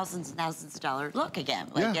 thousands and thousands of dollars look again,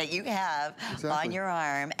 like that you have on your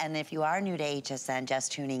arm. And if you are new to HSN,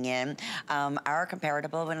 just tuning in, our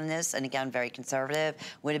comparable on this, and again, very conservative,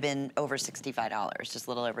 would have been over $65, just a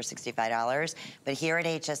little over $65. But here at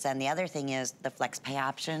HSN, the other thing is the flex pay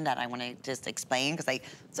option that I want to just explain, because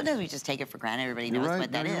sometimes we just take it for granted. Everybody knows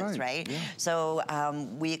what that is, right? Yeah. So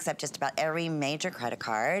we accept just about every major credit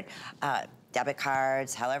card, debit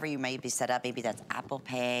cards, however you may be set up. Maybe that's Apple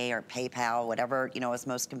Pay or PayPal, whatever, you know, is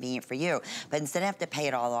most convenient for you. But instead of having to pay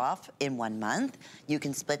it all off in 1 month, you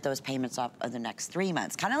can split those payments off of the next 3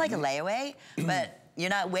 months. Kind of like a layaway, but you're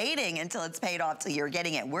not waiting until it's paid off till you're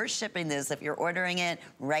getting it. We're shipping this, if you're ordering it,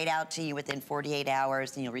 right out to you within 48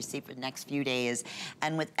 hours, and you'll receive it the next few days.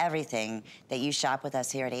 And with everything that you shop with us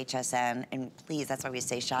here at HSN, and please, that's why we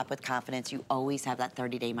say shop with confidence, you always have that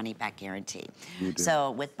 30-day money-back guarantee. You do.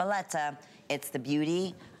 So with Bellezza, it's the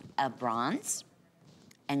beauty of bronze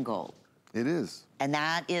and gold. It is. And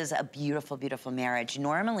that is a beautiful, beautiful marriage.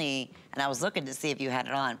 Normally, and I was looking to see if you had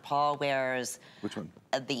it on, Paul wears... Which one?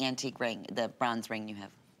 The antique ring, the bronze ring you have.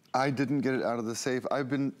 I didn't get it out of the safe. I've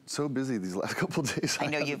been so busy these last couple of days. I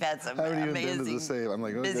know you've had some amazing I'm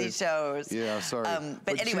like, okay. busy shows. Yeah, sorry.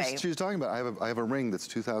 But anyway. She was talking about, I have a ring that's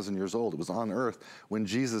 2,000 years old. It was on Earth when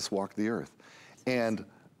Jesus walked the earth. And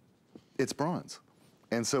it's bronze.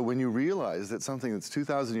 And so when you realize that something that's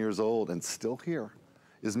 2,000 years old and still here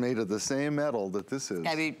is made of the same metal that this is.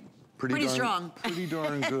 I mean, pretty strong. Pretty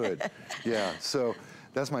darn good. Yeah, so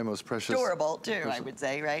that's my most precious. Durable too, I would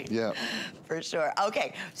say, right? Yeah. For sure.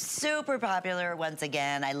 Okay, super popular once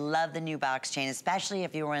again. I love the new box chain, especially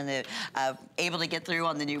if you were in the, able to get through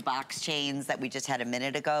on the new box chains that we just had a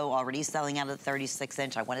minute ago, already selling out of the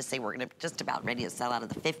 36-inch. I want to say we're gonna just about ready to sell out of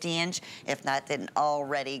the 50-inch, if not didn't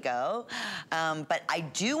already go. But I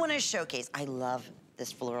do want to showcase, I love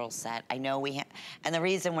this floral set. I know we have, and the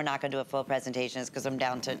reason we're not gonna do a full presentation is because I'm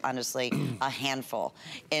down to, honestly, a handful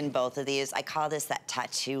in both of these. I call this that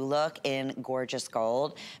tattoo look in gorgeous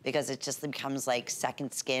gold, because it just becomes like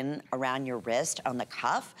second skin around your wrist on the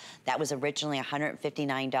cuff. That was originally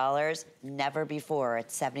 $159, never before,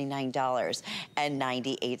 it's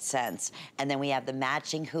 $79.98. And then we have the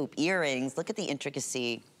matching hoop earrings. Look at the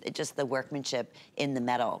intricacy, just the workmanship in the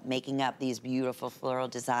metal, making up these beautiful floral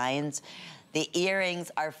designs. The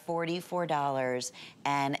earrings are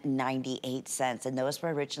 $44.98, and those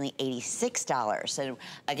were originally $86. So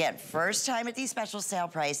again, first time at the special sale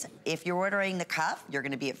price. If you're ordering the cuff, you're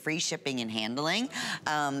gonna be at free shipping and handling.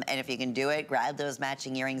 And if you can do it, grab those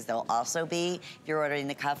matching earrings. They'll also be, if you're ordering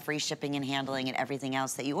the cuff, free shipping and handling and everything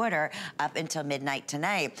else that you order up until midnight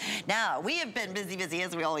tonight. Now, we have been busy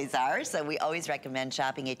as we always are, so we always recommend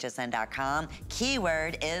shopping hsn.com.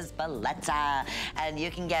 Keyword is Bellezza. And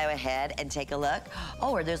you can go ahead and take a look.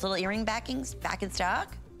 Oh, are those little earring backings back in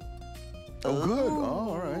stock? Oh, Ooh, good. Oh,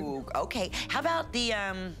 all right. Okay. How about the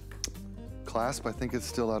clasp? I think it's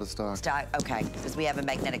still out of stock. Okay, because we have a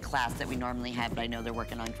magnetic clasp that we normally have, but I know they're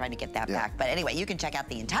working on trying to get that back. But anyway, you can check out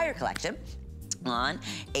the entire collection on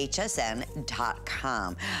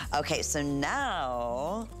hsn.com. Okay, so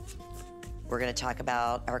now we're going to talk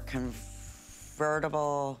about our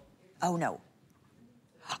convertible. Oh no.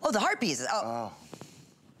 Oh, the heart pieces. Oh.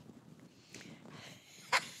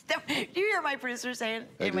 Do you hear my producer saying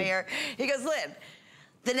in my ear? He goes, Lynn,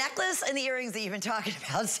 the necklace and the earrings that you've been talking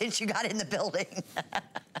about since you got in the building.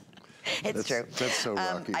 It's true. That's so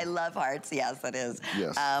rocky. I love hearts. Yes, it is.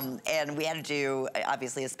 Yes. And we had to do,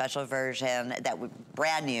 obviously, a special version that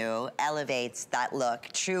brand new, elevates that look,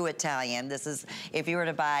 true Italian. This is, if you were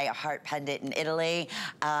to buy a heart pendant in Italy,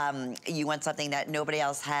 you want something that nobody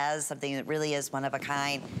else has, something that really is one of a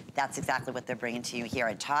kind. That's exactly what they're bringing to you here.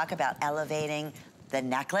 And talk about elevating the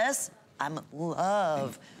necklace. I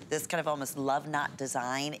love this kind of almost love knot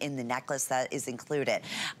design in the necklace that is included.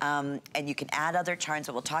 And you can add other charms,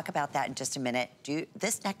 but we'll talk about that in just a minute.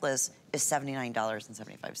 This necklace is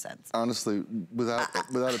 $79.75. Honestly, without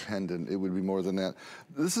a pendant, it would be more than that.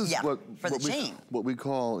 This is what we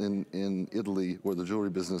call in Italy, or the jewelry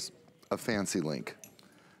business, a fancy link,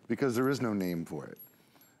 because there is no name for it.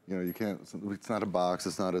 You know, you can't, it's not a box,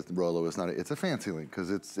 it's not a Rolo, it's a fancy link, because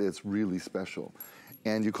it's really special.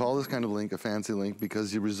 And you call this kind of link a fancy link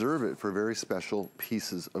because you reserve it for very special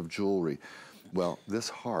pieces of jewelry. Well, this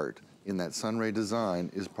heart in that sunray design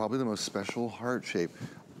is probably the most special heart shape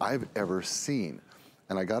I've ever seen.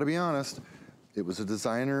 And I gotta be honest, it was a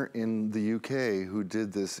designer in the UK who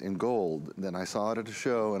did this in gold. Then I saw it at a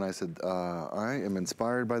show and I said, I am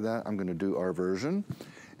inspired by that, I'm gonna do our version.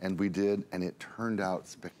 And we did, and it turned out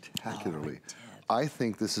spectacularly. I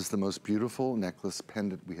think this is the most beautiful necklace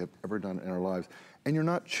pendant we have ever done in our lives. And you're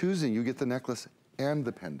not choosing, you get the necklace and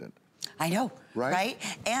the pendant. I know, right?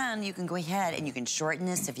 And you can go ahead and you can shorten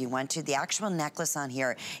this if you want to. The actual necklace on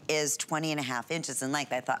here is 20.5 inches in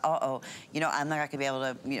length. I thought, you know, I'm not gonna be able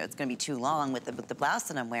to, you know, it's gonna be too long with the blouse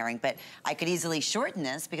that I'm wearing, but I could easily shorten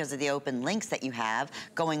this because of the open links that you have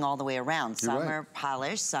going all the way around. Some are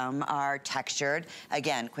polished, some are textured.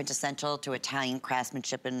 Again, quintessential to Italian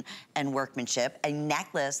craftsmanship and workmanship. A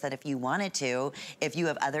necklace that if you wanted to, if you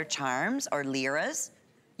have other charms or liras,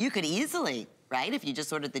 you could easily, right? If you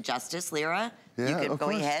just ordered the Justice Lira, you could go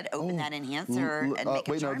ahead, open that enhancer, and make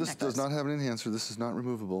a charm necklace. Does not have an enhancer. This is not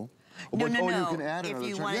removable. No, you can add another charm. If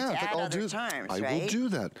you wanted to add other charms, right? I will do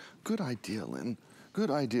that. Good idea, Lynn. Good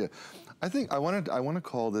idea. I think I want to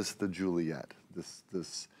call this the Juliet.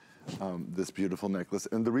 This beautiful necklace.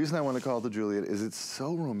 And the reason I want to call it the Juliet is it's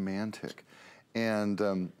so romantic.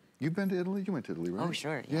 And you've been to Italy? You went to Italy, right? Oh,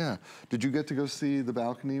 sure. Yeah. Did you get to go see the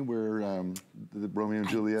balcony where the Romeo and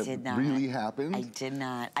Juliet really happened? I did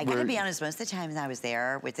not. I gotta be honest, most of the times I was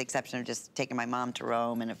there, with the exception of just taking my mom to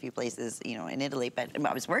Rome and a few places, you know, in Italy, but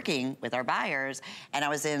I was working with our buyers and I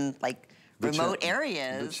was in like remote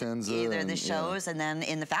areas, either the shows and then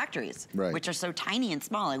in the factories, which are so tiny and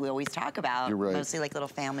small. Like we always talk about, mostly like little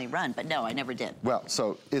family run, but no, I never did. Well,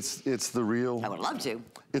 so it's the real. I would love to.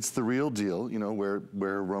 It's the real deal, you know, where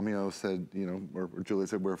Romeo said, you know, or Juliet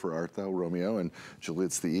said, "Wherefore art thou, Romeo?" And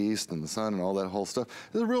Juliet's the east and the sun and all that whole stuff.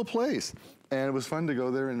 It's a real place, and it was fun to go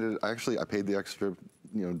there. And I paid the extra,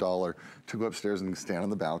 you know, $1 to go upstairs and stand on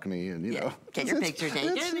the balcony and, you know. Get your picture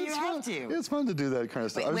taken, you have to. It's fun to do that kind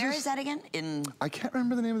of stuff. Wait, where is that again? I can't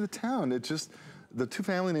remember the name of the town. It just, the two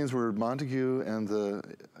family names were Montague and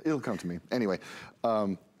it'll come to me. Anyway,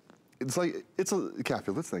 it's a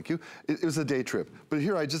Capulets, thank you. It was a day trip. But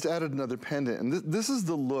here I just added another pendant. And this is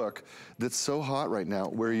the look that's so hot right now,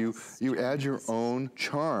 where you add your own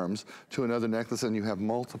charms to another necklace and you have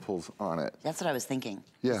multiples on it. That's what I was thinking.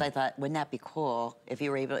 Because I thought, wouldn't that be cool if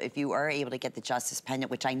you are able to get the Justice pendant,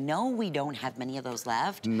 which I know we don't have many of those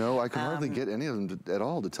left. No, I can hardly get any of them at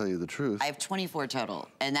all, to tell you the truth. I have 24 total,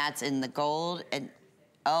 and that's in the gold and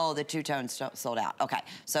Oh, the two-tones sold out. Okay,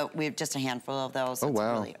 so we have just a handful of those. So oh,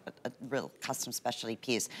 wow. It's really a real custom specialty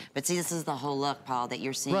piece. But see, this is the whole look, Paul, that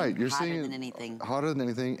you're seeing. Right, you're hotter seeing than anything. Hotter than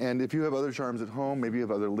anything. And if you have other charms at home, maybe you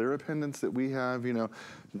have other lyra pendants that we have, you know,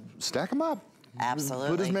 stack them up.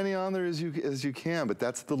 Absolutely. Put as many on there as you can, but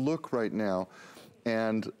that's the look right now.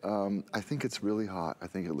 And I think it's really hot. I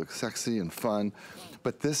think it looks sexy and fun.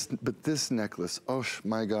 But this necklace, oh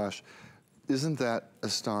my gosh, isn't that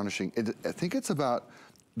astonishing? I think it's about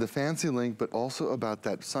the fancy link, but also about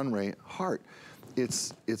that sunray heart.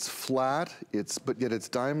 It's flat, but yet it's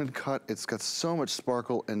diamond cut. It's got so much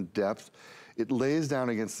sparkle and depth. It lays down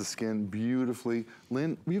against the skin beautifully.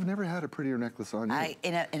 Lynn, we've never had a prettier necklace on you.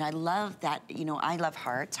 And I love that, you know, I love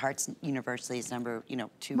hearts. Hearts universally is number, you know,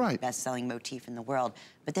 2 best-selling motif in the world.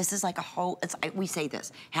 But this is like a whole, we say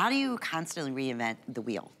this, how do you constantly reinvent the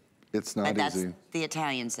wheel? It's not easy. That's the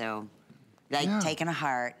Italians, though. Like taking a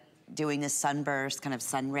heart, doing this sunburst, kind of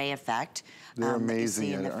sunray effect. They're amazing. You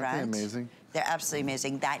see in the front. Aren't they amazing? They're absolutely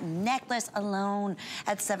amazing. That necklace alone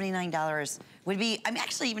at $79 would be, I mean,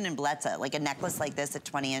 actually even in Bellezza, like a necklace like this at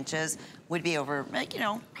 20 inches would be over, like, you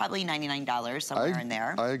know, probably $99 somewhere in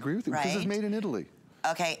there. I agree with you, because it's made in Italy.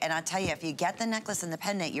 Okay, and I'll tell you, if you get the necklace and the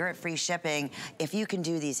pendant, you're at free shipping. If you can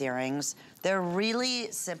do these earrings, they're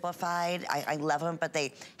really simplified. I love them, but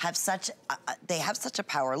they have such a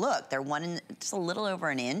power look. They're just a little over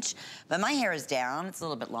an inch, but my hair is down. It's a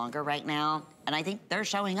little bit longer right now, and I think they're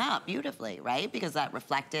showing up beautifully, right? Because that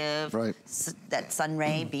reflective, that sun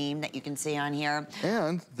ray beam that you can see on here.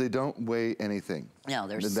 And they don't weigh anything. No,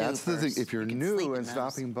 they're That's the thing. If you're new and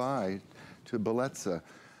stopping by to Bellezza,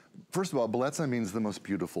 first of all, Bellezza means the most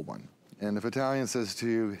beautiful one. And if Italian says to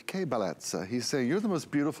you, che bellezza, he's saying, you're the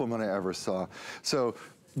most beautiful one I ever saw. So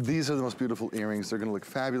these are the most beautiful earrings. They're gonna look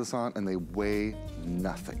fabulous on, and they weigh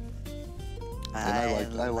nothing.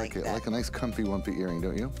 And I like it. I like a nice comfy, wumpy earring,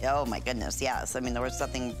 don't you? Oh my goodness, yes. I mean, there was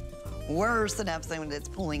something worse than have something that's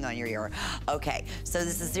pulling on your ear. Okay, so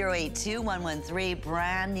this is 082113,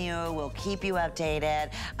 brand new. We'll keep you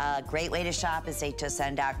updated. Great way to shop is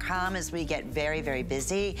hsn.com as we get very, very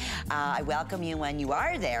busy. I welcome you when you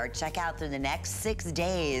are there. Check out through the next 6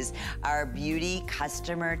 days our Beauty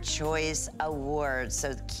Customer Choice Awards.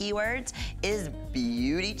 So the keywords is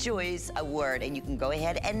Beauty Choice Award, and you can go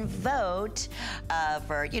ahead and vote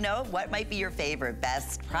for, you know, what might be your favorite.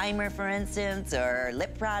 Best primer, for instance, or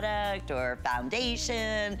lip product, or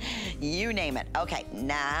foundation, you name it. Okay,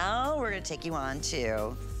 now we're gonna take you on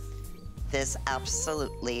to this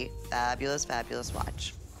absolutely fabulous, fabulous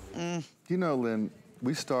watch. You know, Lynn,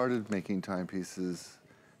 we started making timepieces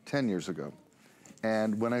 10 years ago.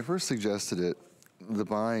 And when I first suggested it, the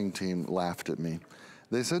buying team laughed at me.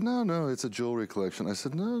 They said, no, it's a jewelry collection. I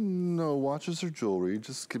said, no, watches are jewelry,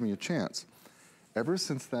 just give me a chance. Ever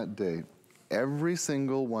since that day, every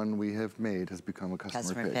single one we have made has become a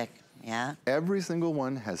customer pick. Yeah. Every single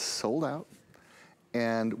one has sold out,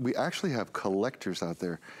 and we actually have collectors out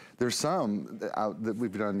there. There's some out that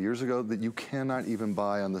we've done years ago that you cannot even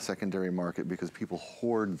buy on the secondary market because people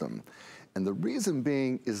hoard them. And the reason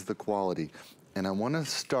being is the quality. And I want to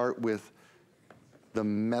start with the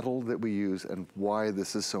metal that we use and why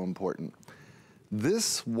this is so important.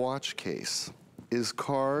 This watch case is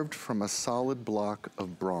carved from a solid block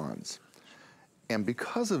of bronze. And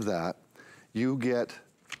because of that, you get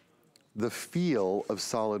the feel of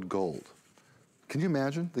solid gold. Can you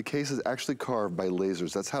imagine? The case is actually carved by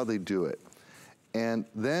lasers. That's how they do it. And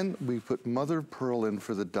then we put mother of pearl in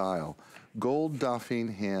for the dial. Gold Dauphine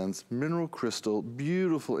hands, mineral crystal,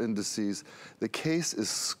 beautiful indices. The case is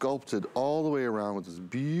sculpted all the way around with these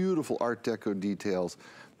beautiful Art Deco details.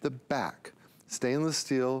 The back, stainless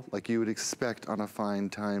steel like you would expect on a fine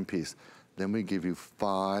timepiece. Then we give you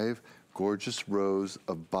 5 gorgeous rows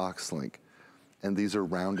of box link. And these are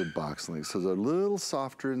rounded box links. So they're a little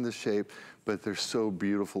softer in the shape, but they're so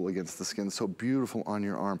beautiful against the skin, so beautiful on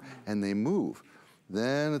your arm, and they move.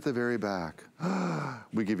 Then at the very back,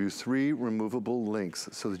 we give you 3 removable links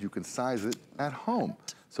so that you can size it at home.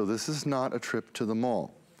 So this is not a trip to the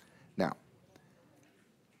mall. Now,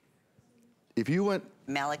 if you went,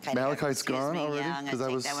 Malachite's gone already? Because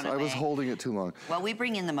I was holding it too long. Well, we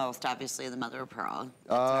bring in the most, obviously, the mother of pearl.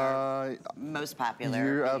 That's our most popular.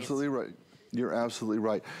 You're absolutely right. You're absolutely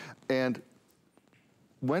right. And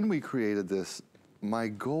when we created this, my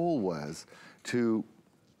goal was to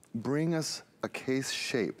bring us a case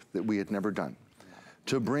shape that we had never done,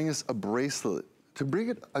 to bring us a bracelet, to bring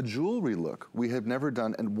it a jewelry look we had never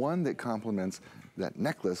done, and one that complements that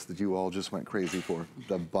necklace that you all just went crazy for,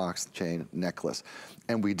 the box chain necklace.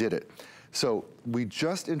 And we did it. So we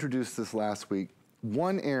just introduced this last week.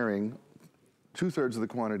 1 airing, 2/3 of the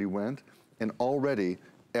quantity went, and already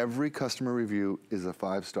Every customer review is a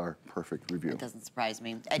 5-star perfect review. It doesn't surprise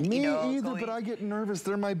me. And, Me you know, either, but I get nervous.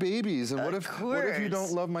 They're my babies. And what if you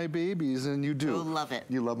don't love my babies and you do? You'll love it.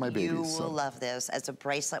 You love my babies. You will love this as a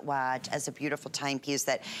bracelet watch, as a beautiful timepiece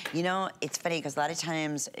that, you know, it's funny because a lot of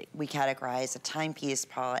times we categorize a timepiece,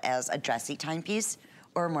 Paul, as a dressy timepiece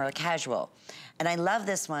or more casual. And I love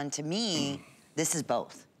this one. To me, this is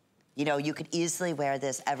both. You know, you could easily wear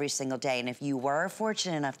this every single day. And if you were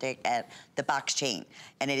fortunate enough to get the box chain,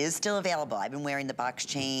 and it is still available. I've been wearing the box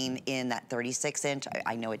chain in that 36-inch.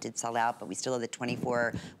 I know it did sell out, but we still have the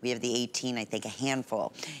 24. We have the 18, I think a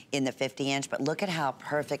handful in the 50-inch. But look at how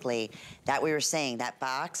perfectly that we were saying, that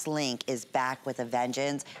box link is back with a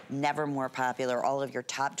vengeance. Never more popular. All of your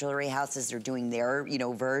top jewelry houses are doing their, you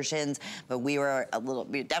know, versions. But we were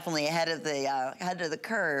definitely ahead of the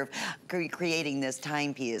curve creating this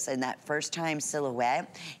timepiece. And that first time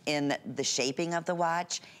silhouette in the shaping of the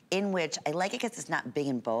watch, in which I like it because it's not big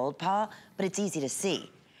and bold, Paul, but it's easy to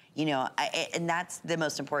see. You know, and that's the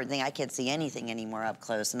most important thing. I can't see anything anymore up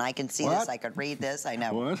close, and I can see this, I could read this, I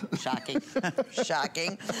know. What? Shocking,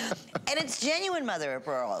 shocking. And it's genuine mother of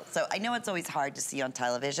pearl. So I know it's always hard to see on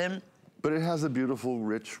television. But it has a beautiful,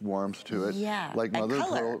 rich warmth to it. Yeah, like mother of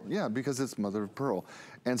color. pearl. Yeah, because it's mother of pearl.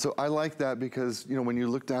 And so I like that because, you know, when you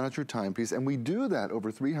look down at your timepiece, and we do that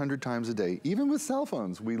over 300 times a day, even with cell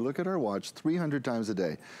phones, we look at our watch 300 times a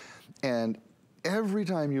day. And every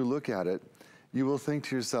time you look at it, you will think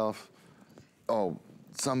to yourself, oh,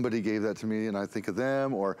 somebody gave that to me and I think of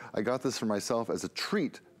them, or I got this for myself as a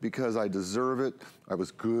treat because I deserve it, I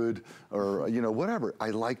was good, or, you know, whatever,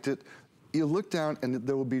 I liked it. You look down and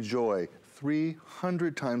there will be joy.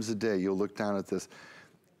 300 times a day you'll look down at this.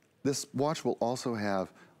 This watch will also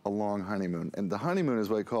have a long honeymoon. And the honeymoon is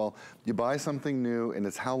what I call, you buy something new and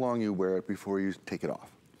it's how long you wear it before you take it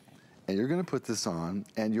off. And you're gonna put this on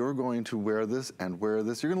and you're going to wear this and wear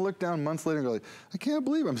this. You're gonna look down months later and go like, I can't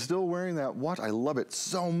believe I'm still wearing that watch. I love it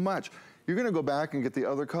so much. You're gonna go back and get the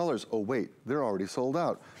other colors. Oh wait, they're already sold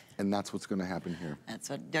out. And that's what's gonna happen here. That's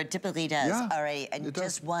what it typically does. Yeah, all right, and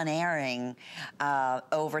just one airing,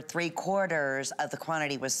 over 3/4 of the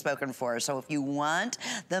quantity was spoken for. So if you want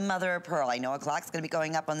the mother of pearl, I know a clock's gonna be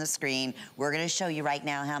going up on the screen. We're gonna show you right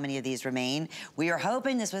now how many of these remain. We are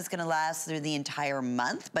hoping this was gonna last through the entire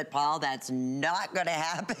month, but Paul, that's not gonna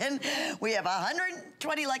happen. We have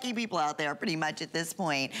 120 lucky people out there pretty much at this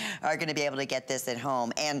point are gonna be able to get this at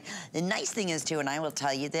home. And the nice thing is too, and I will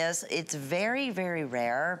tell you this, it's very, very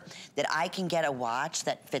rare that I can get a watch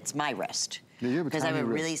that fits my wrist. Yeah, because I have a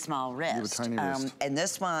really small wrist. You have a tiny wrist. And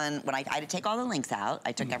this one, when I had to take all the links out,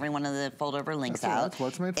 I took every one of the fold-over links out. That's what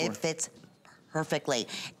it's made for. It fits perfectly.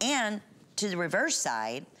 And to the reverse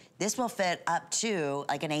side, this will fit up to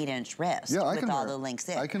like an 8-inch wrist with all the links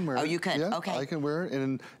in. I can wear it. Oh, you can? Yeah, okay. I can wear it,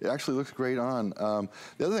 and it actually looks great on.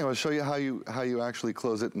 The other thing, I'll show you how you actually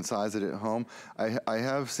close it and size it at home. I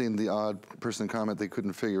have seen the odd person comment they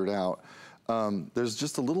couldn't figure it out. There's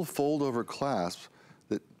just a little fold-over clasp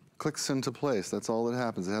that clicks into place. That's all that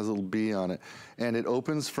happens. It has a little B on it. And it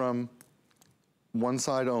opens from one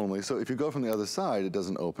side only. So if you go from the other side, it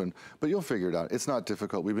doesn't open, but you'll figure it out. It's not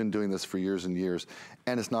difficult. We've been doing this for years and years,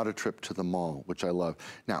 and it's not a trip to the mall, which I love.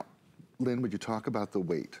 Now, Lynn, would you talk about the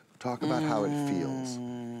weight? Talk about how it feels.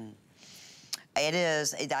 It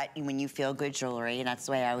is that when you feel good jewelry, and that's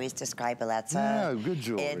the way I always describe Bellezza. Yeah, good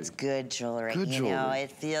jewelry. It's good jewelry. Good jewelry. You know, it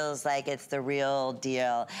feels like it's the real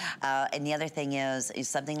deal. And the other thing is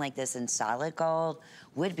something like this in solid gold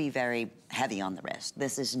would be very heavy on the wrist.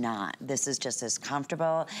 This is not. This is just as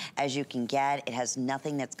comfortable as you can get. It has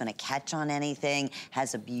nothing that's gonna catch on anything,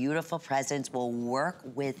 has a beautiful presence, will work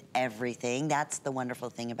with everything. That's the wonderful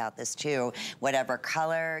thing about this too. Whatever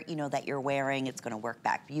color, you know, that you're wearing, it's gonna work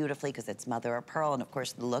back beautifully because it's mother of pearl, and of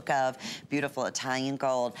course the look of beautiful Italian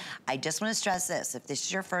gold. I just wanna stress this, if this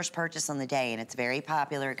is your first purchase on the day and it's very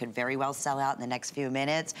popular, it could very well sell out in the next few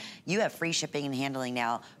minutes, you have free shipping and handling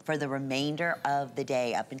now for the remainder of the day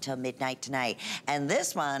up until midnight tonight. And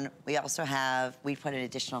this one, we also have, we put an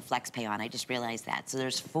additional flex pay on. I just realized that. So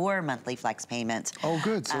there's 4 monthly flex payments. Oh,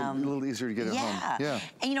 good. So a little easier to get at home. Yeah.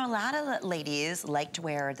 And you know, a lot of ladies like to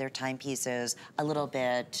wear their timepieces a little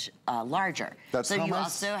bit larger. So you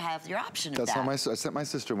also have your option of that. That's how I sent my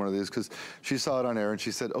sister one of these because she saw it on air and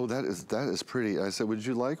she said, oh, that is pretty. I said, would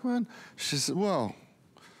you like one? She said, well,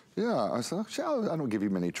 yeah. I said, I don't give you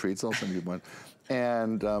many treats. I'll send you one.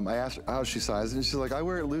 And I asked her how she sized it, and she's like, I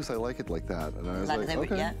wear it loose, I like it like that. And I was like,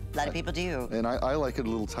 okay. Yeah, a lot of people do. And I like it a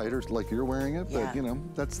little tighter, like you're wearing it, but you know,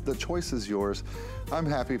 the choice is yours. I'm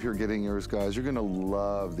happy if you're getting yours, guys. You're gonna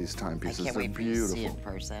love these timepieces. I can't wait for you to see it in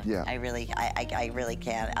person. Yeah. I really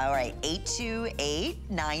can. All right,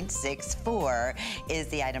 828-964 is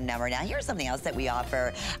the item number. Now, here's something else that we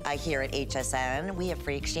offer here at HSN. We have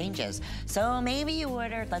free exchanges. So maybe you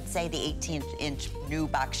ordered, let's say, the 18-inch new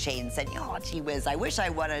box shade and said, oh, gee whiz, I wish I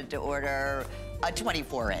wanted to order a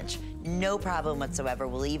 24-inch. No problem whatsoever.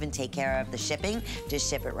 We'll even take care of the shipping to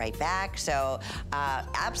ship it right back. So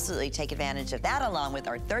absolutely take advantage of that, along with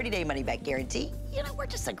our 30-day money-back guarantee. You know, we're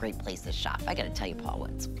just a great place to shop. I gotta tell you, Paul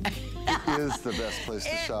Woods. It is the best place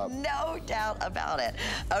to shop. No doubt about it.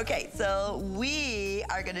 Okay, so we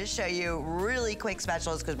are gonna show you really quick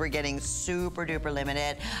specials because we're getting super duper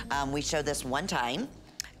limited. We showed this one time.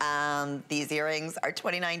 These earrings are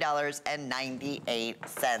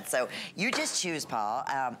 $29.98. So you just choose, Paul.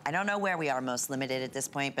 I don't know where we are most limited at this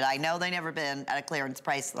point, but I know they've never been at a clearance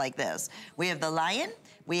price like this. We have the lion,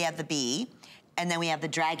 we have the bee, and then we have the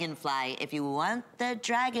dragonfly. If you want the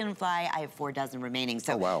dragonfly, I have 4 dozen remaining.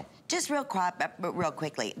 So wow. Just real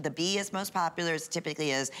quickly, the bee is most popular, as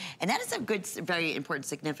typically is, and that is a good, very important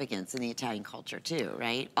significance in the Italian culture too,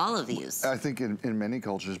 right? All of these. I think in many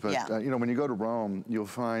cultures, but you know, when you go to Rome, you'll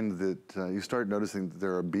find that you start noticing that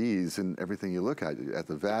there are bees in everything you look at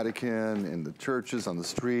the Vatican, in the churches, on the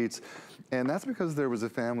streets. And that's because there was a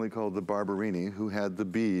family called the Barberini who had the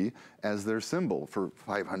bee as their symbol for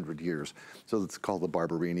 500 years. So it's called the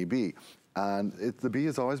Barberini bee. And the bee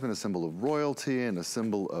has always been a symbol of royalty and a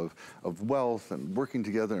symbol of wealth and working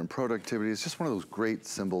together and productivity. It's just one of those great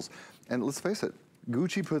symbols. And let's face it,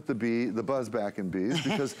 Gucci put the buzz back in bees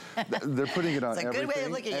because they're putting it on everything, good way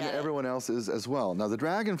of looking and at everyone else is as well. Now the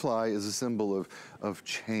dragonfly is a symbol of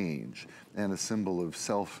change and a symbol of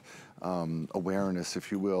self-awareness, if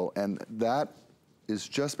you will, and that is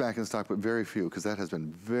just back in stock, but very few, because that has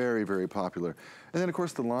been very, very popular. And then, of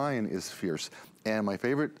course, the lion is fierce. And my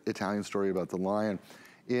favorite Italian story about the lion,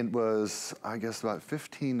 it was, I guess, about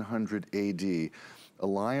 1500 AD. A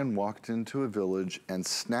lion walked into a village and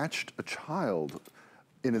snatched a child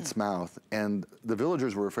in its mouth. And the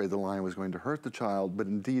villagers were afraid the lion was going to hurt the child, but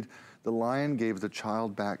indeed, the lion gave the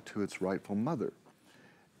child back to its rightful mother.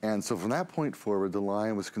 And so from that point forward, the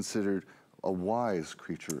lion was considered a wise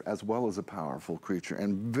creature as well as a powerful creature,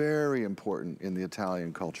 and very important in the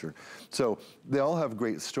Italian culture. So they all have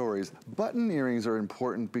great stories. Button earrings are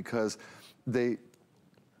important because they're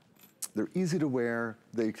easy to wear,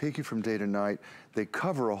 they take you from day to night, they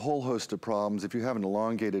cover a whole host of problems. If you have an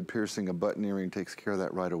elongated piercing, a button earring takes care of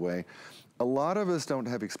that right away. A lot of us don't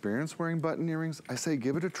have experience wearing button earrings. I say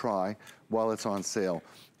give it a try while it's on sale.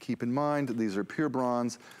 Keep in mind, these are pure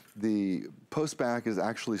bronze. The post back is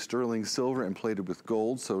actually sterling silver and plated with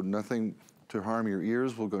gold, so nothing to harm your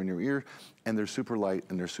ears will go in your ear, and they're super light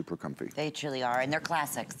and they're super comfy. They truly are, and they're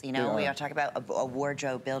classics. You know, we are talking about a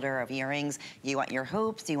wardrobe builder of earrings. You want your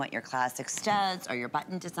hoops, you want your classic studs, or your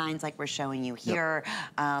button designs like we're showing you here,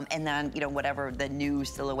 and then, you know, whatever the new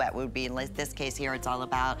silhouette would be. In this case here, it's all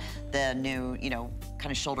about the new, you know,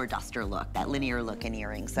 kind of shoulder duster look, that linear look in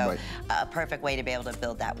earrings. So a perfect way to be able to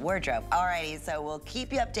build that wardrobe. Alrighty, so we'll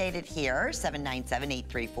keep you updated here,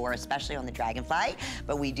 797-834, especially on the Dragonfly,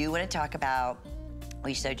 but we do want to talk about,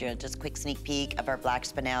 we showed you just a quick sneak peek of our black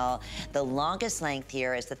spinel. The longest length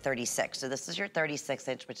here is the 36. So this is your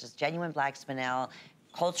 36-inch, which is genuine black spinel,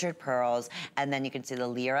 cultured pearls, and then you can see the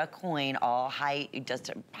lira coin, all high,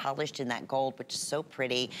 just polished in that gold, which is so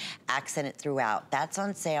pretty, accented throughout. That's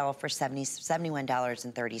on sale for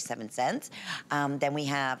 $71.37. Then we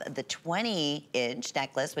have the 20-inch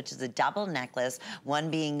necklace, which is a double necklace,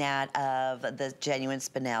 one being that of the genuine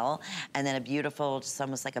spinel, and then a beautiful, just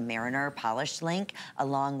almost like a mariner polished link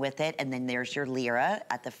along with it, and then there's your lira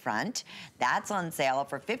at the front. That's on sale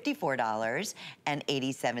for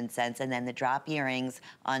 $54.87, and then the drop earrings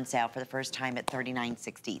on sale for the first time at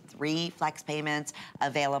 $39.63. Flex payments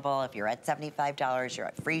available. If you're at $75, you're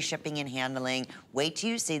at free shipping and handling. Wait till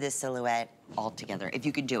you see this silhouette all together, if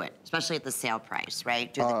you can do it, especially at the sale price,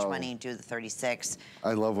 right? Do the 20, do the 36.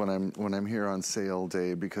 I love when I'm here on sale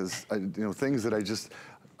day, because you know, things that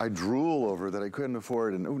I drool over that I couldn't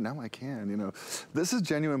afford, and oh, now I can, you know. This is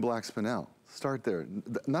genuine black spinel. Start there.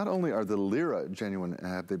 Not only are the lira genuine,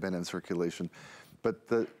 have they been in circulation, but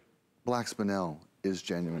the black spinel is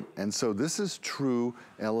genuine. And so this is true,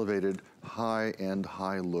 elevated, high-end,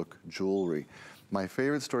 high-look jewelry. My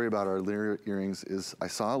favorite story about our lira earrings is I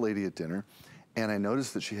saw a lady at dinner, and I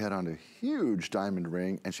noticed that she had on a huge diamond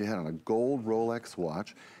ring, and she had on a gold Rolex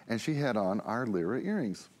watch, and she had on our lira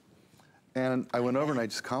earrings. And I went over and I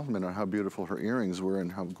just complimented on how beautiful her earrings were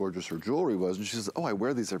and how gorgeous her jewelry was. And she says, oh, I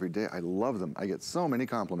wear these every day. I love them. I get so many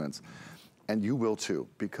compliments. And you will too,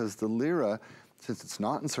 because the lira, since it's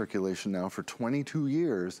not in circulation now for 22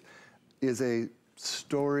 years, is a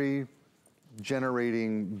story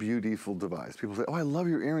generating beautiful device. People say, oh, I love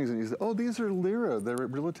your earrings. And you say, oh, these are lira. They're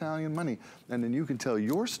real Italian money. And then you can tell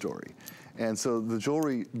your story. And so the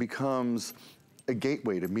jewelry becomes a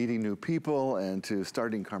gateway to meeting new people and to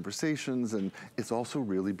starting conversations. And it's also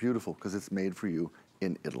really beautiful because it's made for you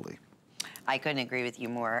in Italy. I couldn't agree with you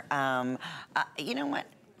more. You know what?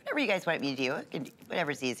 Whatever you guys want me to do,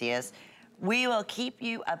 whatever's easiest. We will keep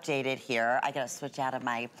you updated here. I gotta switch out of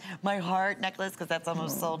my heart necklace because that's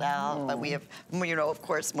almost sold out. But we have, you know, of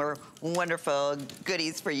course, more wonderful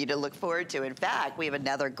goodies for you to look forward to. In fact, we have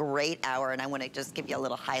another great hour, and I want to just give you a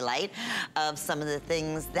little highlight of some of the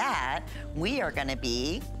things that we are gonna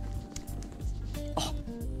be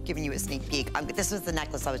giving you a sneak peek. This was the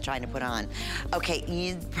necklace I was trying to put on.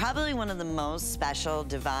 Okay, probably one of the most special,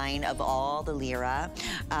 divine of all the lira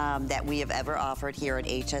that we have ever offered here at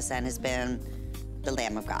HSN has been the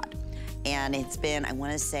Lamb of God. And it's been, I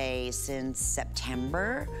wanna say, since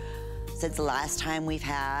September, since the last time we've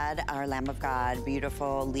had our Lamb of God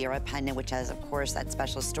beautiful lira pendant, which has, of course, that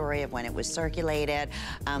special story of when it was circulated.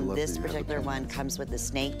 This particular one comes with the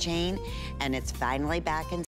snake chain, and it's finally back in